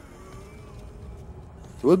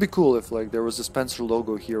 It would be cool if, like, there was a Spencer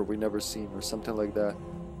logo here we never seen or something like that.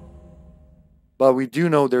 But we do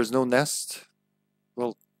know there's no nest.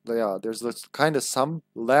 Well, yeah, there's kind of some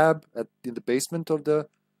lab in the basement of the...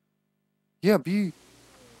 Yeah, B.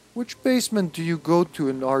 Which basement do you go to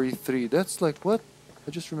in RE3? That's like, what?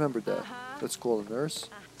 I just remembered that. Let's call a nurse.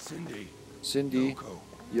 Cindy. Cindy.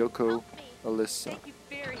 Yoko. Alyssa. Thank you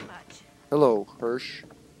very much. Hello, Hirsch.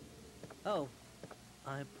 Oh,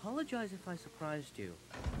 I apologize if I surprised you.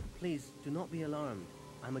 Please do not be alarmed.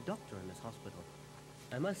 I'm a doctor in this hospital.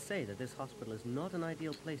 I must say that this hospital is not an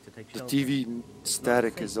ideal place to take The shelter. TV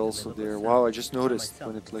static is also there. Wow, I just noticed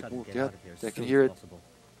when it like moved. Yeah, I can hear it.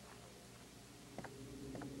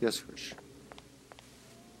 Yes, Hirsch.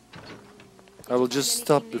 I will just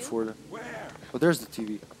stop before the... Oh, there's the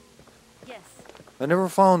TV. Yes. I never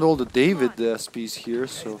found all the David SPs here,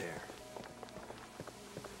 so...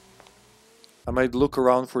 I might look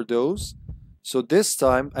around for those. So this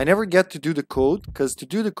time, I never get to do the code, because to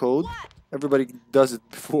do the code, everybody does it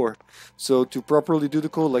before. So to properly do the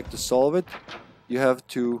code, like to solve it, you have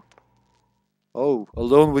to... Oh,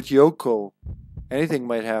 alone with Yoko. Anything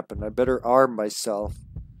might happen. I better arm myself.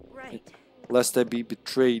 Right. Lest I be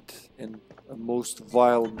betrayed in a most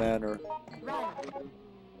vile manner. Run.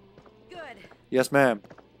 Good. Yes, ma'am.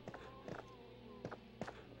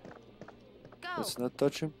 Go. Let's not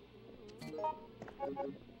touch him.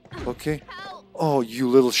 Okay. Help. Oh, you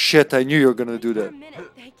little shit. I knew you were gonna do For a that.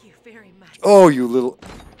 minute. Thank you very much. Oh, you little...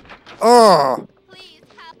 Oh! Please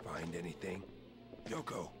help. Find anything?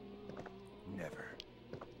 Yoko. Never.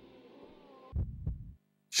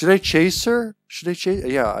 Should I chase her? Should I chase...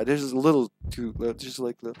 Yeah, there's a little too... Just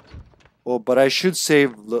like... Oh, but I should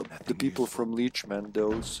save the people from Leech, man,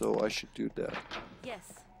 though, so I should do that.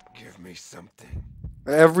 Yes. Give me something.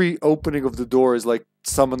 Every opening of the door is like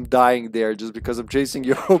someone dying there just because I'm chasing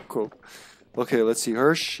Yoko. Okay, let's see.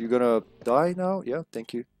 Hirsch, you gonna die now? Yeah,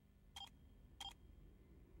 thank you.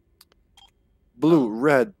 Blue,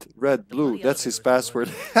 red, blue. That's his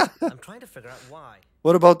password. I'm trying to figure out why.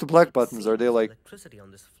 What about the black buttons? Are they like Electricity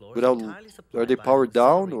on this floor is without? entirely Are supplied they by an powered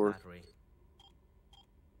down auxiliary or battery.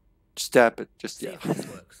 just tap it? Just See yeah. if this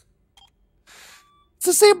works. It's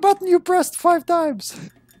the same button you pressed 5 times.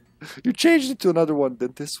 You changed it to another one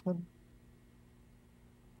than this one.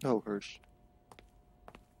 Oh, Hirsch.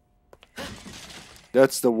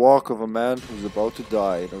 That's the walk of a man who's about to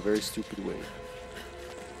die in a very stupid way.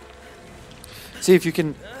 See, if you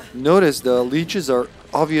can notice, the leeches are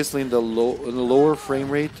obviously in the lower frame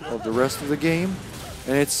rate of the rest of the game,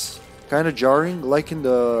 and it's kind of jarring, like in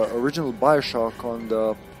the original Bioshock on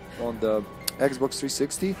the Xbox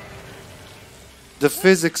 360. The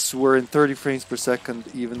physics were in 30 frames per second,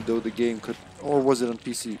 even though the game could, or was it on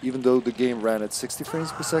PC? Even though the game ran at 60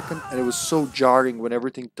 frames per second, and it was so jarring when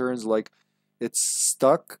everything turns like it's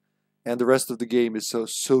stuck, and the rest of the game is so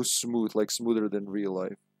smooth, like smoother than real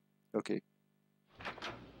life. Okay.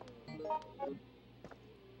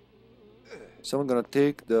 Someone gonna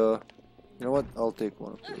take the... You know what? I'll take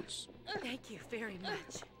one of those. Thank you very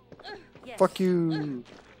much. Yes. Fuck you!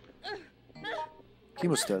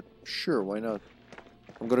 Chemostat. Sure, why not?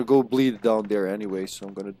 I'm gonna go bleed down there anyway, so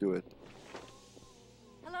I'm gonna do it.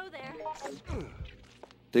 Hello there.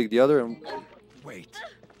 Take the other and Wait.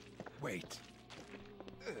 Wait.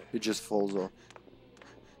 it just falls off.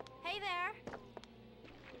 Hey there.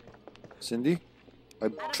 Cindy? I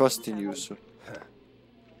trust in you, so...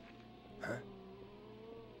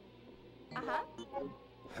 Uh-huh.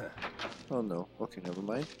 Oh no. Okay, never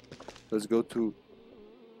mind. Let's go to...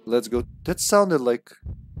 Let's go... That sounded like...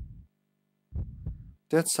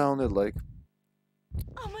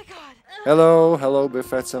 Oh my god. Hello,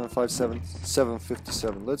 BFP 757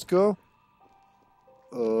 757. Let's go.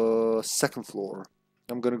 Second floor.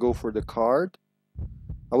 I'm gonna go for the card.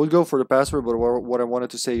 I would go for the password, but what I wanted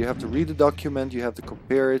to say, you have to read the document, you have to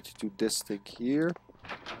compare it to this thing here.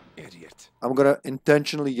 Idiot. I'm gonna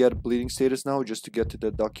intentionally get bleeding status now just to get to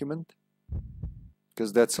that document.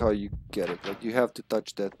 Because that's how you get it. Like, you have to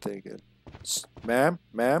touch that thing. And...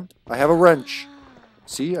 Ma'am, I have a wrench.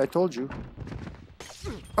 See, I told you.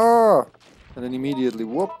 Ah! And then immediately,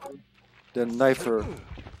 whoop. Then knife her.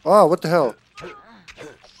 Ah, what the hell?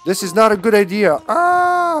 This is not a good idea.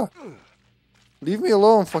 Ah! Leave me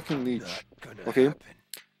alone, fucking Leech. Okay. Happen.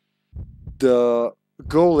 The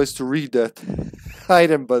goal is to read that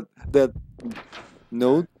item, but that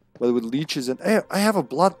note, but with leeches and... Hey, I have a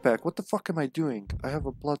blood pack. What the fuck am I doing? I have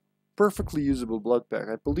a perfectly usable blood pack.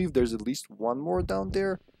 I believe there's at least one more down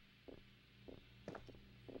there.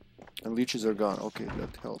 And leeches are gone. Okay,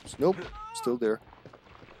 that helps. Nope, still there.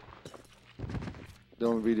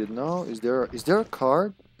 Don't read it now. Is there a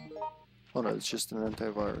card? Oh no, it's just an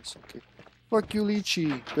antivirus. Okay. Fuck you,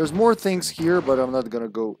 Leechy. There's more things here, but I'm not gonna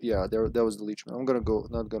go. Yeah, that was the Leech. I'm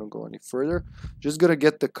not gonna go any further. Just gonna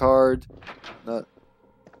get the card. Not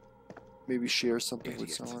maybe share something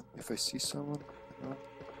with someone if I see someone. No.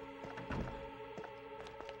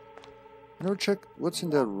 Never check what's in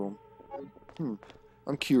that room.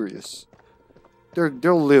 I'm curious.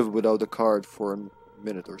 They'll live without the card for a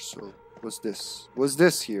minute or so. What's this? What's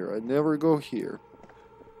this here? I never go here.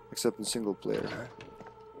 Except in single player.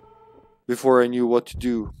 Before I knew what to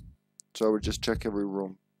do. So I would just check every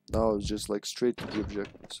room. Now it's just like straight to the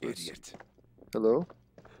objective. So Idiot. hello?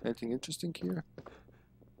 Anything interesting here?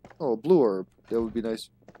 Oh, a blue herb. That would be nice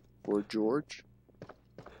for George.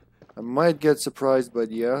 I might get surprised by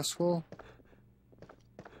the asshole.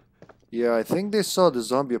 Yeah, I think they saw the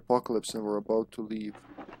zombie apocalypse and were about to leave.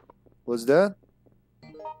 What's that?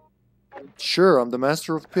 Sure, I'm the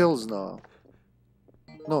master of pills now.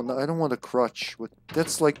 No, I don't want a crutch.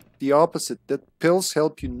 That's like the opposite. That pills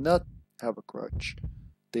help you not have a crutch.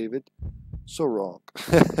 David. So wrong.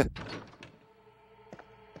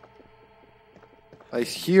 I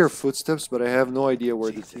hear footsteps, but I have no idea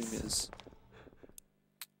where the team is.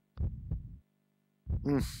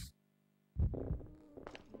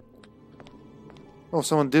 Oh,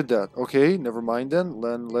 someone did that. Okay, never mind then.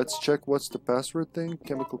 Then let's check what's the password thing.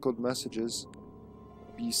 Chemical code messages.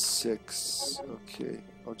 B6. Okay,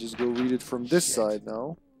 I'll just go read it from this side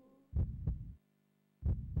now.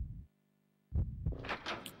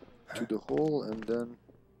 To the hole, and then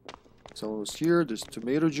someone was here. There's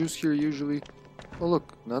tomato juice here usually. Oh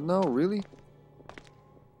look, not now, really?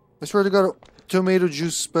 I swear to God, a tomato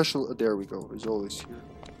juice special. There we go. It's always here.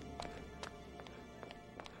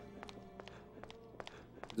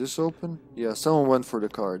 This open? Yeah, someone went for the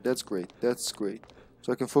card. That's great. That's great.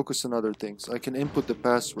 So I can focus on other things. I can input the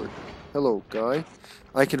password. Hello, guy.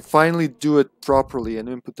 I can finally do it properly and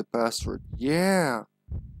input the password. Yeah!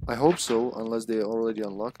 I hope so, unless they already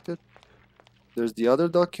unlocked it. There's the other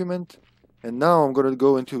document. And now I'm gonna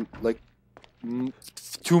go into, like,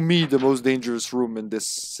 to me, the most dangerous room in this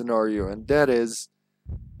scenario. And that is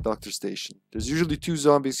Doctor Station. There's usually 2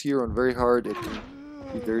 zombies here on very hard. It can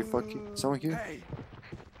be very fucking... Someone here? Hey.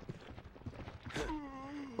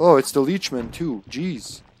 Oh, it's the Leechman too.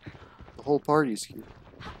 Jeez. The whole party's here.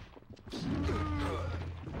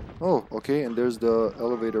 Oh, okay, and there's the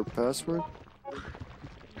elevator password.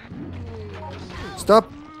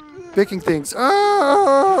 Stop picking things.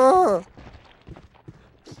 Ah!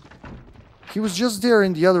 He was just there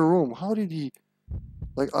in the other room. How did he...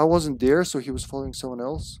 Like, I wasn't there, so he was following someone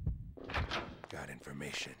else? Got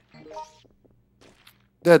information.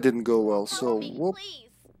 That didn't go well, so... Help me, Whoop. please.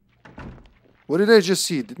 What did I just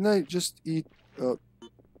see? Didn't I just eat...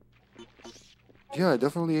 Yeah, I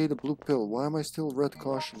definitely ate a blue pill. Why am I still red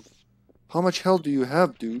caution? How much health do you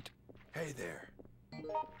have, dude? Hey there.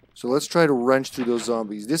 So let's try to wrench through those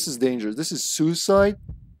zombies. This is dangerous. This is suicide.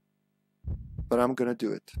 But I'm gonna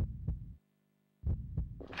do it.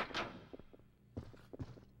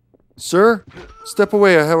 Sir? Step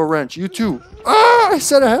away, I have a wrench. You too. Ah! I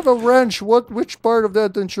said I have a wrench. Which part of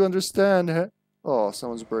that didn't you understand? Oh,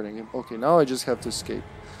 someone's burning him. Okay, now I just have to escape.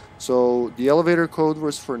 So, the elevator code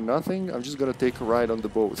was for nothing. I'm just gonna take a ride on the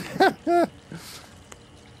boat.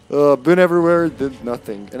 Been everywhere, did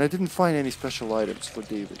nothing. And I didn't find any special items for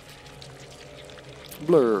David.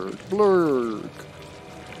 Blurg, blurg.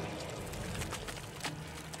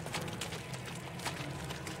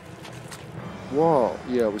 Wow,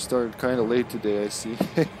 yeah, we started kind of late today, I see.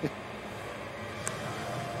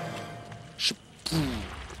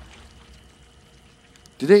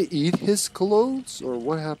 Did they eat his clothes, or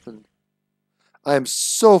what happened? I am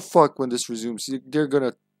so fucked when this resumes. They're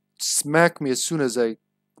gonna smack me as soon as I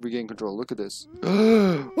regain control. Look at this.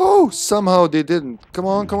 Oh, somehow they didn't. Come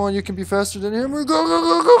on, you can be faster than him. Go, go,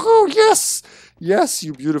 go, go, go. Yes! Yes,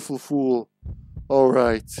 you beautiful fool.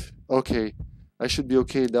 Alright. Okay. I should be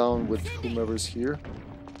okay down with whomever's here.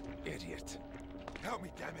 Idiot. Help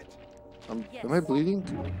me, damn it. Am I bleeding?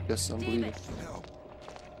 Yes, I'm bleeding. Help.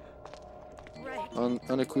 Right.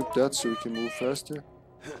 Unequip that so we can move faster.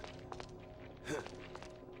 Is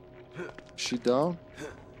she down?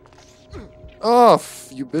 Off,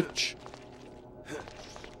 you bitch.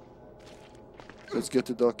 Let's get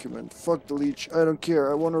the document. Fuck the leech. I don't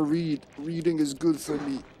care. I want to read. Reading is good for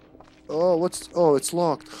me. Oh, oh, it's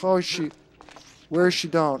locked. How is she? Where is she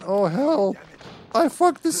down? Oh, hell. I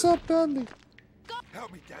fucked this up badly.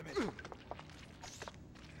 Help me, damn it.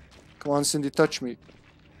 Come on, Cindy, touch me.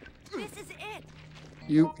 This is it.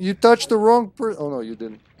 You touched the wrong person. Oh, no, you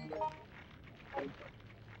didn't.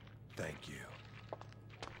 Thank you.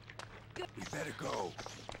 We better go.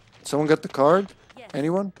 Someone got the card? Yes.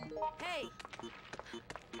 Anyone? Hey.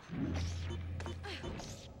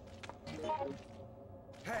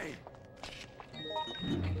 Hey.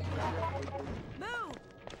 Move.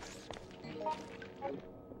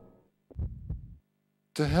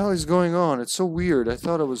 The hell is going on? It's so weird. I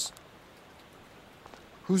thought it was...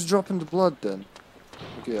 Who's dropping the blood then?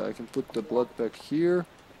 Okay, I can put the blood back here.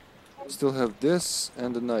 Still have this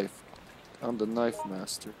and the knife. I'm the knife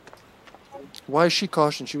master. Why is she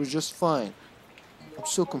cautioned? She was just fine. I'm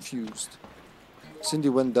so confused. Cindy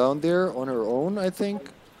went down there on her own, I think.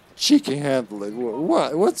 She can handle it.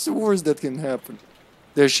 What? What's the worst that can happen?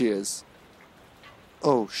 There she is.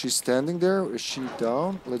 Oh, she's standing there? Is she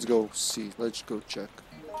down? Let's go see. Let's go check.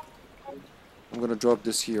 I'm gonna drop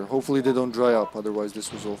this here. Hopefully they don't dry up, otherwise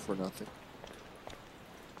this was all for nothing.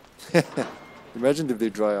 Imagine if they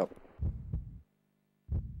dry up.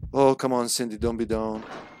 Oh, come on, Cindy, don't be down.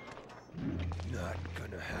 Not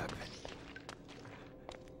gonna happen.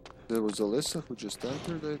 There was Alyssa who just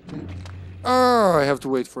entered, I think. Oh, I have to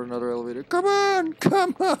wait for another elevator. Come on!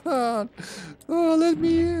 Come on! Oh, let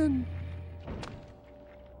me in!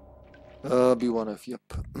 B1F, yep.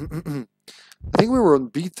 I think we were on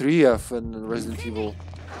B3F in Resident Evil.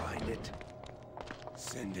 Find it.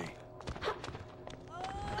 Cindy.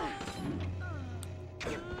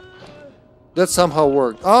 That somehow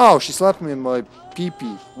worked. Oh, she slapped me in my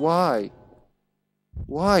pee-pee. Why?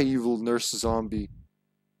 Why, evil nurse zombie?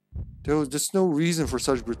 There's no reason for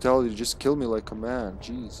such brutality. Just kill me like a man.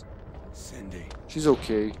 Jeez. Cindy. She's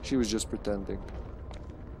okay. She was just pretending.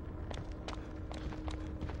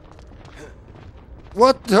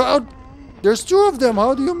 What? How? There's two of them.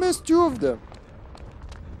 How do you miss two of them?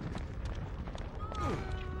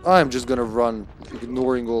 I'm just gonna run,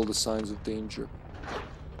 ignoring all the signs of danger.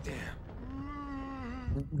 Damn.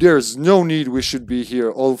 There's no need we should be here,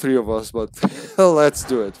 all three of us, but let's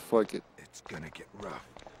do it. Fuck it. It's gonna get rough.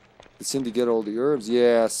 Did Cindy get all the herbs?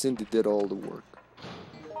 Yeah, Cindy did all the work.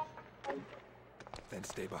 Then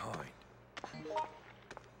stay behind.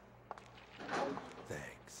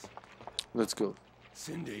 Thanks. Let's go.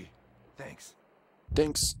 Cindy. Thanks.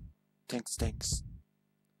 Thanks. Thanks, thanks.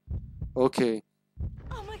 Okay.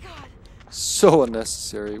 Oh my god. So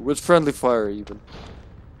unnecessary. With friendly fire, even.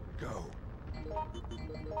 Go.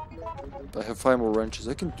 I have 5 more wrenches.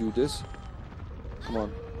 I can do this. Come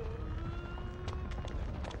on.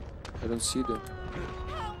 I don't see them.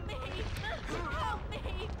 Help me. Help me.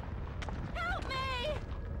 Help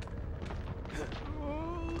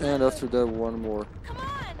me. And after that, one more. Come on.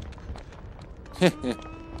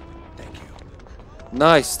 Thank you.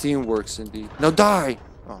 Nice teamwork, Cindy. Now die!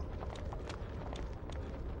 Oh.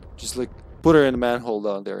 Just like, put her in a manhole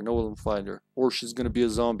down there. No one will find her. Or she's gonna be a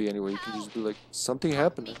zombie anyway. You can just be like, something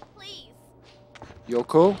happened. Please.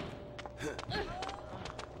 Yoko?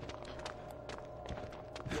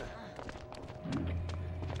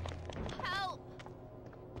 Help.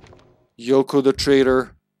 Yoko the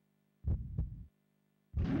traitor.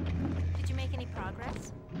 Did you make any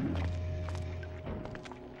progress?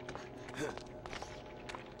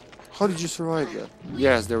 How did you survive that?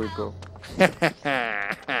 Yes, there we go.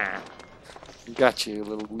 Gotcha, you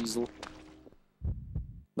little weasel.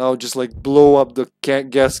 Now just like blow up the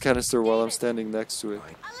gas canister while I'm standing next to it.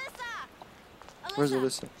 Alyssa! Where's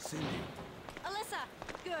Alyssa? Cindy. Alyssa!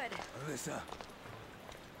 Good. Alyssa.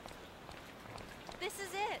 This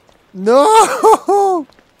is it. No!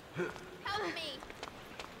 Help me.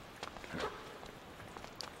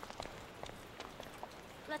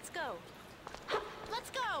 Let's go. Let's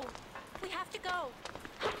go. We have to go.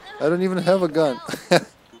 I don't even have a gun. Please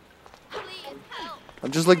help.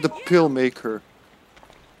 I'm just like the pill maker.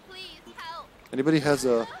 Please help. Anybody has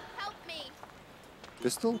a Help me.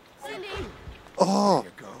 pistol? Cindy! Oh!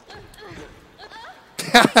 There you go.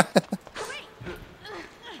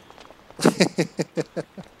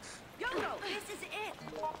 Yoko, this is it.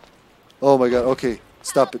 Oh my god, okay.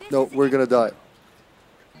 Stop it. No, we're gonna die.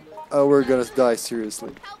 Oh, we're gonna die,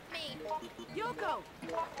 seriously. Help me. Yoko!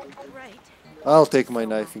 Right. I'll take my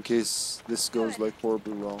knife in case this goes like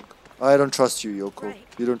horribly wrong. I don't trust you, Yoko. Right.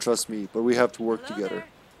 You don't trust me, but we have to work Hello together.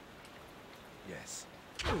 Yes.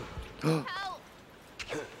 Help.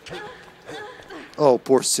 Oh,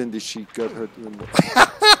 poor Cindy, she got hurt. Here you go.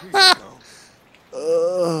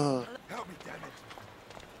 Help me, damn it.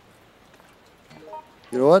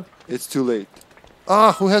 You know what? It's too late.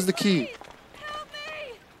 Ah, who has the key? Help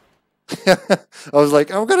me! I was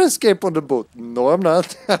like, I'm gonna escape on the boat. No, I'm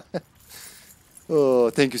not. Oh,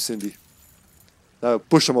 thank you, Cindy. Now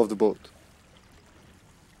push him off the boat.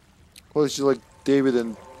 Well, it's just like David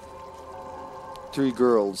and 3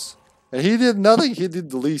 girls. And he did nothing. He did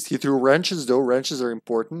the least. He threw wrenches, though. Wrenches are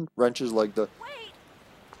important. Wrenches like the... Wait!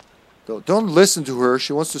 Don't listen to her.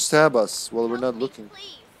 She wants to stab us while we're not looking.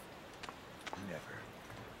 Please. Never.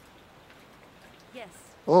 Yes.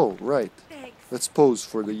 Oh, right. Thanks. Let's pose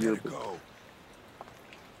for the Gotta yearbook. go.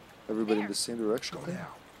 Everybody in the same direction. Go okay?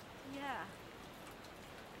 now. Yeah.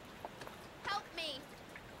 Help me.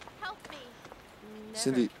 Help me.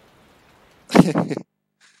 Cindy.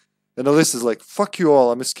 And Alyssa's like, fuck you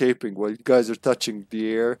all, I'm escaping while you guys are touching the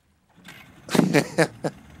air.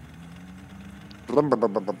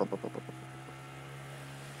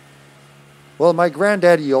 Well, my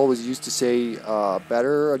granddaddy always used to say,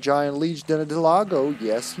 better a giant leech than a Delago.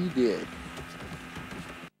 Yes, he did.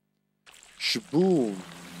 Shaboom.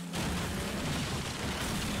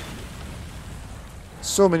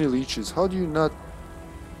 So many leeches. How do you not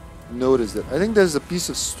notice that? I think there's a piece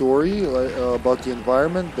of story about the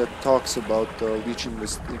environment that talks about leech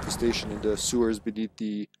infestation in the sewers beneath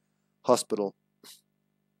the hospital.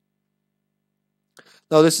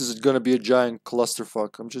 Now this is gonna be a giant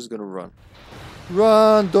clusterfuck. I'm just gonna run.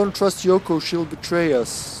 Run! Don't trust Yoko, she'll betray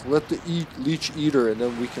us. Let the leech eat her and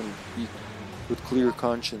then we can eat with clear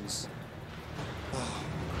conscience.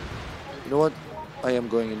 You know what? I am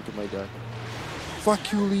going into my death.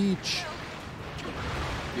 Fuck you, Leech!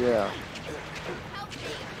 Yeah.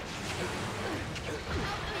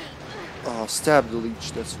 Oh, stab the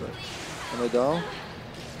Leech, that's right. Am I down?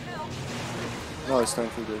 No, it's time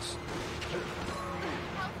for this.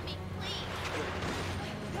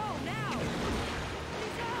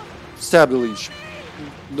 Stab the Leech.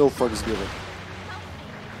 No fucks given.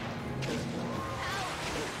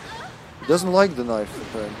 He doesn't like the knife,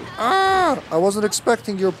 apparently. Ah! I wasn't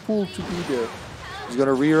expecting your pool to be there. He's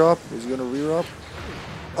gonna rear up. He's gonna rear up.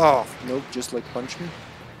 Oh, nope, just like punch me.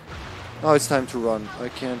 Now it's time to run. I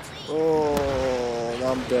can't. Oh,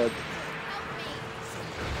 I'm dead.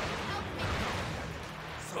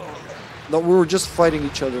 No, we were just fighting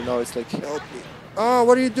each other. Now it's like, help me. Oh,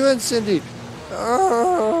 what are you doing, Cindy?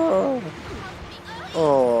 Oh,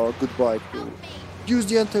 oh, goodbye, pool. Use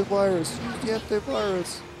the antivirus. Use the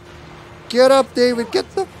antivirus. Get up, David. Get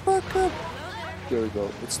the fuck up. There we go.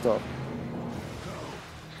 It's stopped.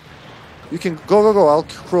 You can go. I'll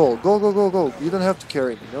crawl. Go. You don't have to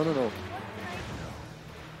carry me. No.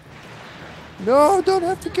 No, don't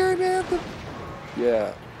have to carry me.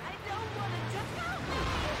 Yeah.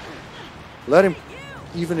 Let him.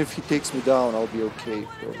 Even if he takes me down, I'll be okay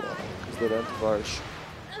for a while. Because that antivirus,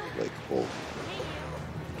 like, oh.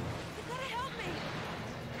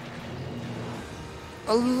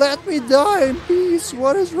 Let me die in peace.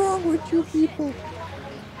 What is wrong with you people?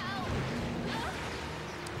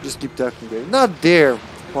 Just keep attacking there. Not there.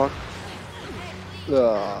 Fuck.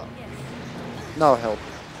 Now help.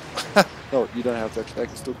 No, you don't have to actually. I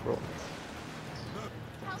can still crawl.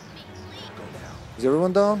 Is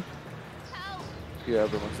everyone down? Yeah,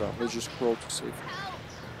 everyone's down. Let's just crawl to safety.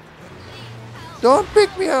 Don't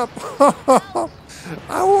pick me up!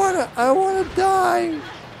 I wanna die!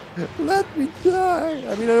 Let me die!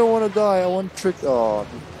 I mean, I don't wanna die. I want trick. Oh.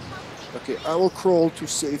 Okay, I will crawl to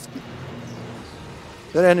safety.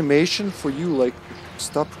 That animation for you, like,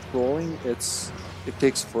 stop crawling, it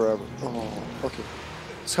takes forever. Oh, okay.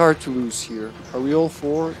 It's hard to lose here. Are we all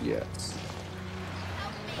four? Yes.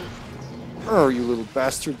 Oh, you little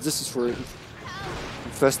bastard. This is for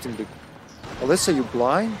infesting the... Alyssa, you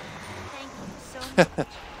blind? Thank you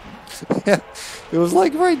so much. Yeah, it was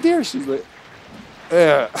like right there. She's like...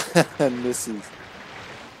 Yeah. And misses.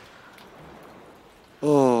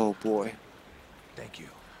 Oh, boy. Thank you.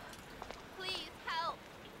 Please help.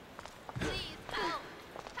 Please help.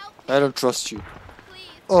 Help me. I don't trust you. Please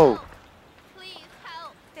Oh. help. Please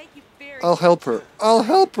help. Thank you very I'll help her. I'll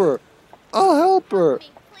help her. I'll help her. Me,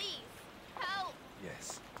 please. Help.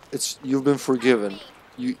 Yes. You've been forgiven.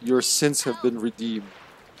 Your sins have been redeemed.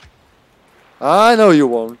 I know you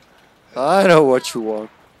won't. I know what you want.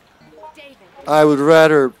 David. I would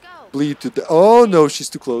rather Go. bleed to death. Oh no, she's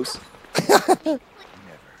too close. Never.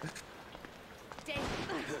 David.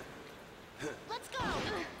 Let's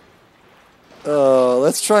go.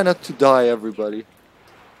 Let's try not to die, everybody.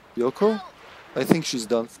 Yoko? I think she's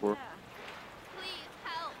done for. Please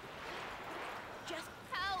help. Just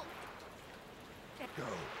help.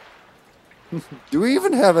 Go. Do we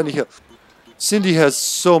even have any health? Cindy has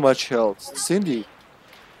so much health. Cindy,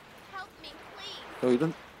 Help me, please. no, you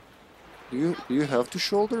don't. Do you have to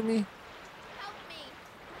shoulder me? Help me.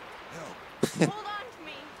 Help. Hold on to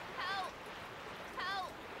me. Help.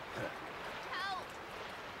 Help. Help.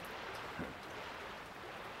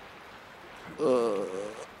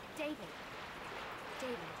 David.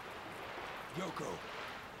 Yoko.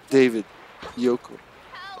 David, Yoko.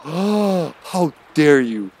 Help. Oh, how dare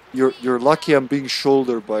you! You're lucky I'm being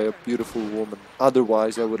shouldered by a beautiful woman.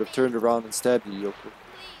 Otherwise, I would have turned around and stabbed you, Yoko. Please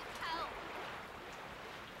help.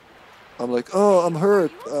 I'm like, oh, I'm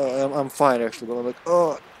hurt. I'm fine actually, but I'm like,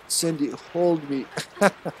 oh, Cindy, hold me.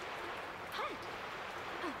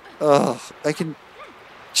 I can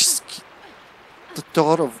just the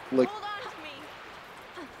thought of like Hold on to me.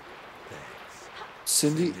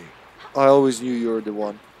 Cindy, I always knew you were the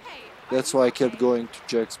one. That's why I kept going to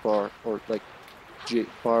Jack's bar, or like Jay's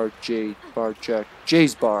bar, the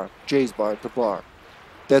bar.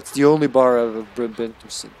 That's the only bar I've ever been to,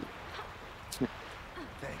 Cindy.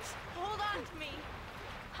 Thanks. Hold on to me.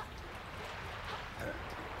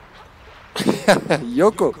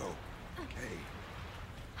 Yoko. Hey.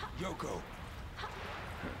 Yoko.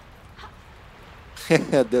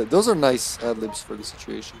 Those are nice ad-libs for the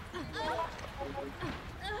situation.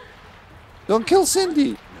 Don't kill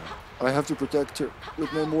Cindy! I have to protect her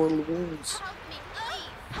with my mortal wounds. Help me, please.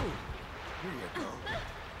 Here you go.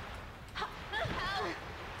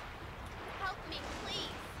 Help me, please.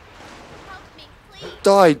 Help me, please.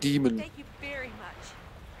 Die, demon! Thank you very much.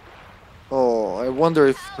 Oh, I wonder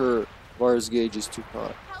if her virus gauge is too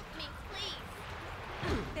high. Help me, please.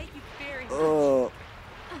 Thank you very much. Oh,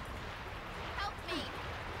 Help me.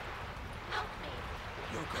 Help me.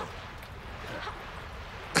 Yoko.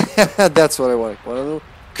 that's what I want. Wanna know?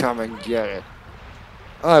 Come and get it.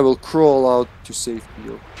 I will crawl out to safety.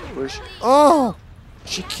 Where is she? Oh!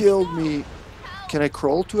 She killed me. Can I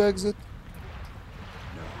crawl to exit?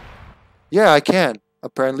 No. Yeah, I can.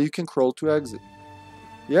 Apparently you can crawl to exit.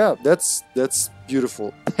 Yeah, that's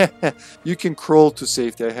beautiful. You can crawl to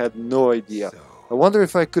safety. I had no idea. I wonder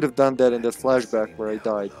if I could have done that in that flashback where I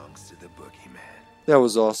died. Belongs to the boogeyman. That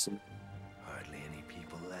was awesome. Hardly any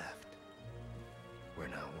people left. We're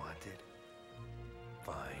not wanted.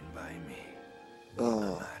 Fine by me. I'm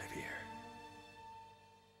Oh, out of here.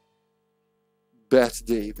 Bat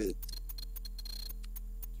David.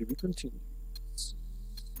 To be continued.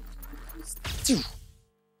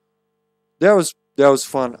 That was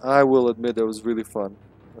fun. I will admit that was really fun.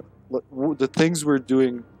 The things we're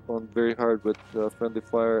doing on very hard with friendly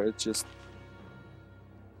fire, it's just.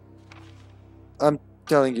 I'm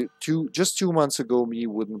telling you, just 2 months ago, me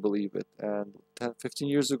wouldn't believe it, and 10, 15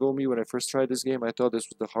 years ago, me when I first tried this game, I thought this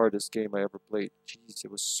was the hardest game I ever played. Jeez,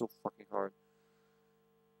 it was so fucking hard.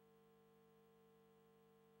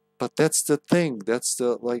 But that's the thing. That's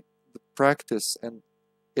the practice, and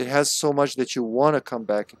it has so much that you want to come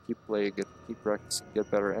back and keep playing it, keep practicing, get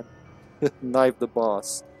better, and knife the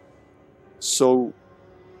boss. So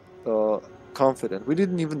confident. We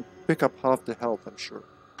didn't even pick up half the health, I'm sure.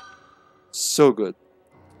 So good.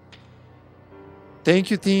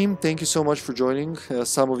 Thank you, team. Thank you so much for joining.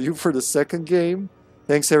 Some of you for the second game.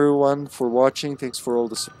 Thanks everyone for watching. Thanks for all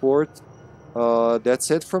the support.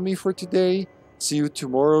 That's it from me for today. See you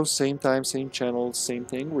tomorrow, same time, same channel, same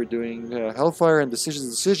thing. We're doing Hellfire and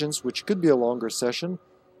Decisions, which could be a longer session.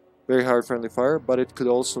 Very hard friendly fire, but it could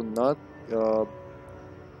also not.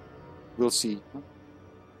 We'll see.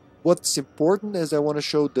 What's important is I want to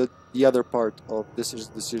show the other part of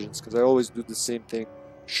Decisions, because I always do the same thing.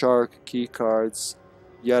 Shark, key cards,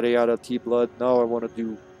 yada yada, T-Blood. Now I want to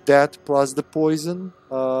do that plus the poison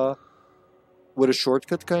with a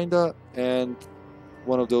shortcut kinda, and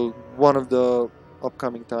one of the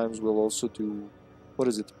upcoming times we'll also do, what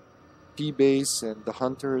is it, P-Base and the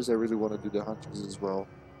Hunters. I really want to do the Hunters as well.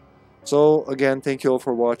 So again, thank you all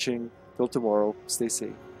for watching. Till tomorrow, stay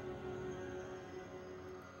safe.